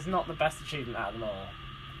me that is not the best achievement out of them all.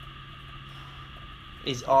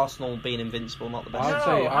 Is Arsenal being invincible not the best?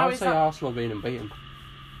 I would say Arsenal being unbeaten.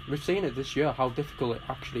 We've seen it this year, how difficult it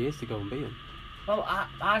actually is to go unbeaten. Well,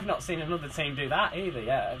 I've not seen another team do that either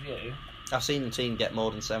yet, have you? I've seen the team get more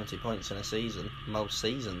than 70 points in a season, most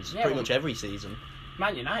seasons, yeah, pretty much every season.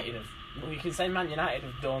 Man United you can say Man United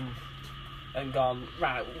have done and gone,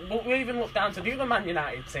 right, we'll even look down to the other Man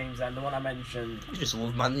United teams then, the one I mentioned. You just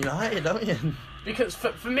love Man United, don't you? Because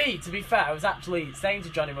for me, to be fair, I was actually saying to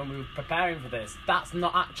Johnny when we were preparing for this, that's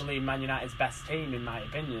not actually Man United's best team, in my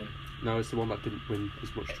opinion. No, it's the one that didn't win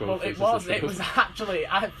as much trophies. Well, it as was. they It should was have. actually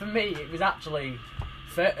for me. It was actually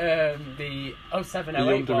for the 07, The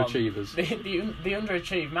 08 one. underachievers. The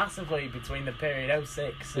underachieved massively between the period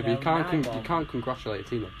 06 Yeah, and but you 09 one. you can't congratulate a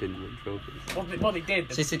team that didn't win trophies. Well, they did.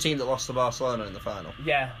 Is this the team that lost to Barcelona in the final?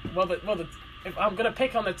 Yeah. If I'm going to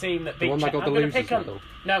pick on the team that beat. The one that got the I'm gonna losers pick on. medal.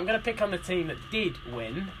 No, I'm going to pick on the team that did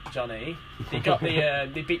win, Johnny. They got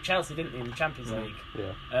the. They beat Chelsea, didn't they, in the Champions League?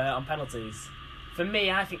 Yeah. On penalties. For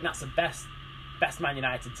me, I think that's the best Man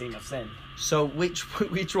United team I've seen. So which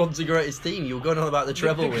one's the greatest team? You were going on about the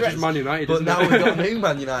treble the winners, It's Man United, but isn't now it? we've got a new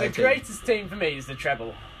Man The United team. greatest team for me is the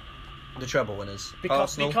treble. The treble winners.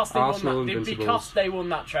 Because they Arsenal won that. Invincibles. Because they won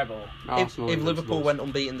that treble. Arsenal If Liverpool Invincibles. went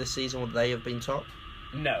unbeaten this season, would they have been top?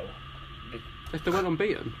 No. If they went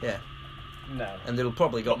unbeaten, Yeah, No. and they'll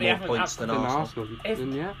probably got But they more haven't points had- than then Arsenal. Arsenal,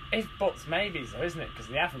 then yeah. If buts maybes though, isn't it? Because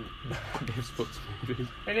they haven't. If but maybe.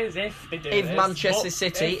 It is if they do. If this, Manchester but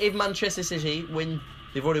City, if Manchester City win,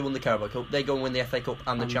 they've already won the Carabao Cup. They go and win the FA Cup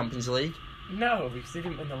and the Champions League. No, because they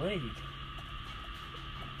didn't win the league.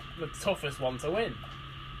 The toughest one to win,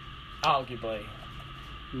 arguably.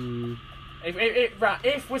 Mm.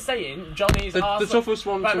 If we're saying Johnny's The Arsenal, toughest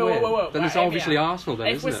one Right, to wait, win, wait, wait, then right, it's hear me obviously out. Arsenal then,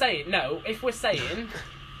 If isn't we're it? saying no, if we're saying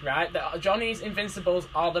right that Johnny's Invincibles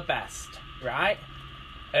are the best, right?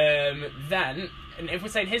 Then, and if we're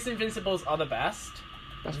saying his Invincibles are the best,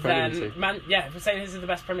 That's Premier then League. if we're saying his is the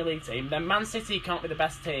best Premier League team, then Man City can't be the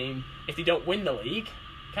best team if they don't win the league,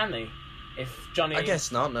 can they? If Johnny, I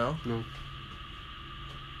guess not. No. No.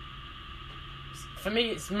 for me,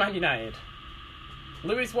 it's Man United.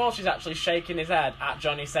 Lewis Walsh is actually shaking his head at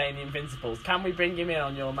Johnny saying the Invincibles. Can we bring him in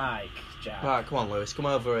on your mic, Jack? Right, come on, Lewis, come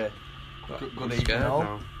over here. Good I'm evening, scared all.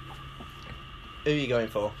 now. Who are you going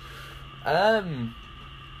for?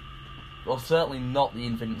 Well, certainly not the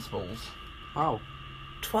Invincibles. How?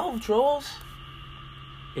 12 draws?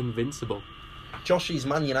 Invincible. Joshy's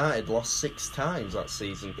Man United lost 6 times that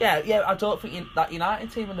season. Yeah, I don't think that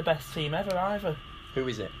United team are the best team ever either. Who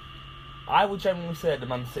is it? I would generally say the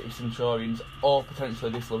Man City Centurions or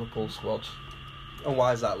potentially this Liverpool squad. And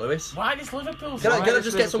why is that, Lewis? Why this Liverpool? Can I Why just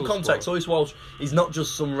is get some Liverpool context? squad? Lewis Walsh is not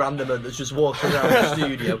just some randomer that's just walking around the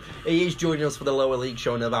studio. He is joining us for the lower league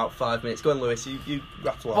show in about 5 minutes. Go on, Lewis, you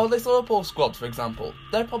rattle Well, on. this Liverpool squad, for example,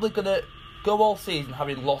 they're probably going to go all season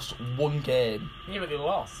having lost one game, Yeah, but they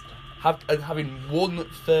lost. and having won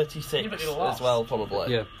 36 Yeah, but they lost. as well,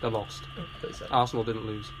 probably. Yeah, they lost. Arsenal didn't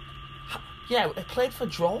lose. Yeah, they played for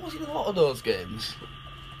draws in a lot of those games.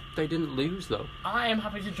 They didn't lose though. I am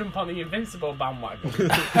happy to jump on the Invincible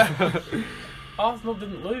bandwagon. Arsenal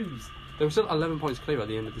didn't lose. They were still 11 points clear at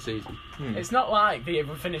the end of the season. It's not like they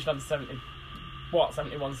were finished on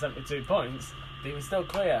 71, 72 points. They were still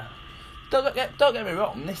clear. Don't get me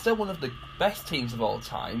wrong, they're still one of the best teams of all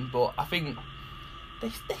time, but I think they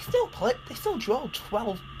still draw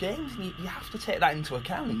 12 games, and you have to take that into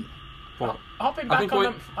account. But Hopping I back think on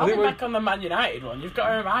we're- I think we're- the Man United one, you've got to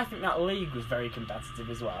remember, I think that league was very competitive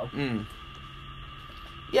as well.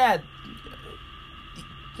 Yeah,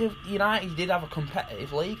 United did have a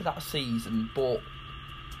competitive league that season, but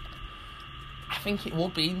I think it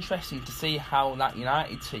would be interesting to see how that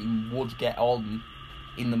United team would get on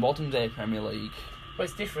in the modern day Premier League. But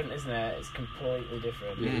it's different, isn't it? It's completely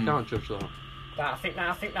different. yeah, you can't judge that. I think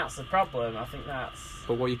that's the problem. I think that's.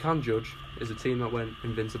 But what you can judge is a team that went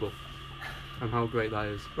invincible and how great that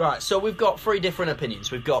is. Right, so we've got 3 different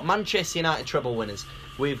opinions. We've got Manchester United treble winners,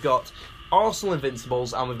 we've got Arsenal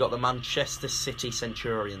Invincibles, and we've got the Manchester City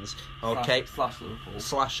Centurions. Okay, Slash Liverpool.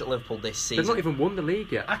 slash Liverpool this They've season. not even won the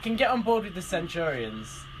league yet. I can get on board with the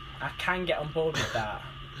Centurions. I can get on board with that.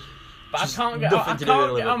 But Just I can't nothing to do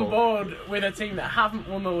with get on Liverpool. board with a team that haven't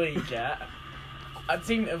won the league yet. A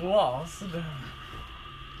team that have lost.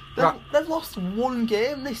 They've lost one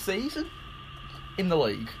game this season in the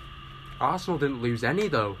league. Arsenal didn't lose any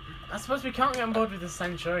though. I suppose we can't get on board with the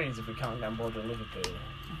Centurions if we can't get on board with Liverpool.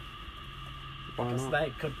 Why Because not? they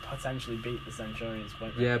could potentially beat the Centurions.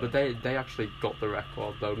 Yeah, but they actually got the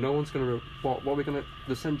record though. No one's gonna what are we gonna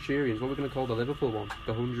the Centurions? What are we gonna call the Liverpool one?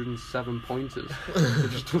 The 107 pointers. It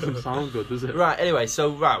just doesn't sound good, does it? Right, anyway,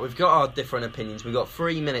 we've got our different opinions. We've got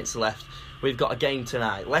 3 minutes left. We've got a game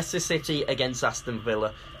tonight. Leicester City against Aston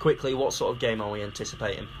Villa. Quickly, what sort of game are we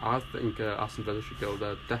anticipating? I think Aston Villa should go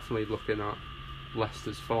there. Definitely looking at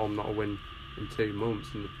Leicester's form, not a win in 2 months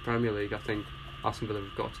in the Premier League. I think Aston Villa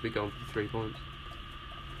have got to be going for 3 points.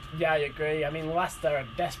 Yeah, I agree. I mean, Leicester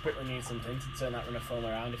desperately need something to turn that run of form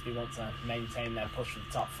around if they want to maintain their push for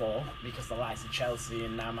the top 4, because the likes of Chelsea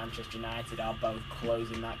and now Manchester United are both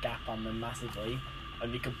closing that gap on them massively,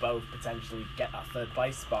 and they could both potentially get that 3rd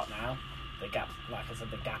place spot now. The gap, like I said,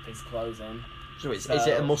 the gap is closing. So is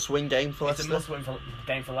it a must-win game for Leicester? It's a must-win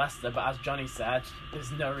game for Leicester, but as Johnny said,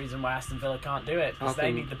 there's no reason why Aston Villa can't do it, because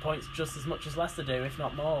they need the points just as much as Leicester do, if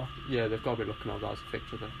not more. Yeah, they've got to be looking at that as a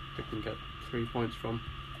fixture that they can get 3 points from.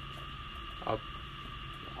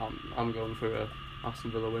 I'm going for a Aston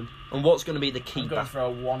Villa win. And what's going to be the key I'm going for a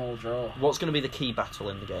 1-1 draw. What's going to be the key battle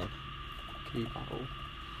in the game? Key battle.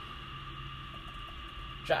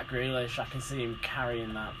 Jack Grealish, I can see him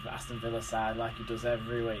carrying that Aston Villa side like he does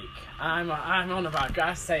every week. I'm on about.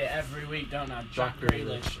 I say it every week, don't I? Jack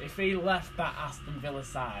Grealish. If he left that Aston Villa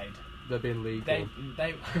side, they'd be in League One.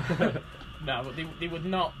 No, but they would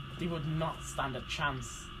not stand a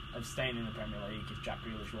chance of staying in the Premier League if Jack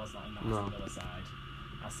Grealish was not in that Aston Villa side.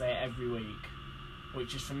 I say it every week,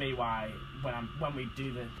 which is for me why when we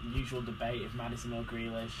do the usual debate of Maddison or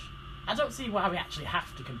Grealish, I don't see why we actually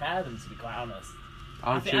have to compare them, to be quite honest.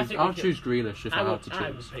 I'll choose Grealish if I had to choose. I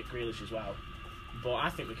would pick Grealish as well, but I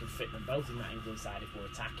think we can fit them both in that England side if we're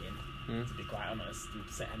attacking. To be quite honest, and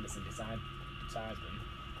sit Henderson beside them.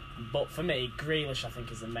 But for me, Grealish I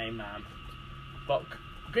think is the main man. But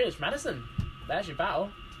Grealish, Maddison, there's your battle.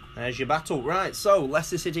 There's your battle. Right, so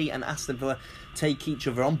Leicester City and Aston Villa take each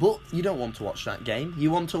other on, but you don't want to watch that game. You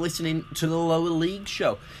want to listen in to the Lower League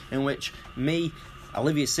show, in which me,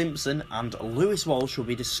 Olivia Simpson and Lewis Walsh will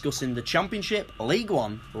be discussing the Championship, League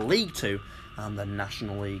One, League Two and the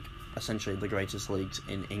National League. Essentially the greatest leagues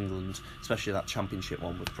in England, especially that Championship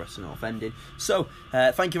one with Preston North ending. So,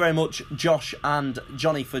 thank you very much, Josh and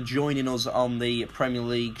Johnny, for joining us on the Premier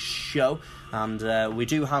League show. And we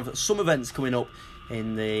do have some events coming up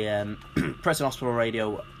in the Preston Hospital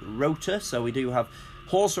Radio rota. So we do have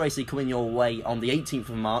horse racing coming your way on the 18th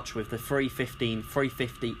of March with the 3:15,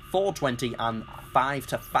 3:50, 4:20 and 5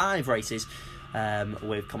 to 5 races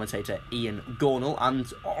with commentator Ian Gornall.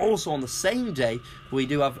 And also on the same day we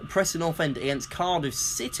do have Preston North End against Cardiff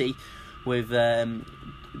City with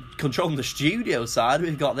controlling the studio side.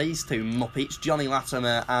 We've got these two Muppets, Johnny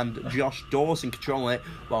Latimer and Josh Dawson, controlling it,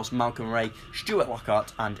 whilst Malcolm Ray, Stuart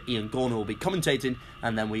Lockhart and Ian Gornall will be commentating.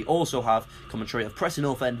 And then we also have commentary of Preston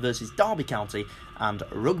North End versus Derby County and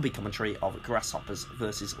rugby commentary of Grasshoppers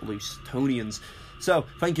versus Lucetonians. So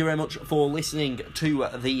thank you very much for listening to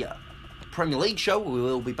the Premier League show. We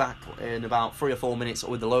will be back in about 3 or 4 minutes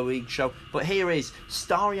with the Lower League show, but here is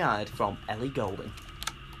Starry Eyed from Ellie Goulding.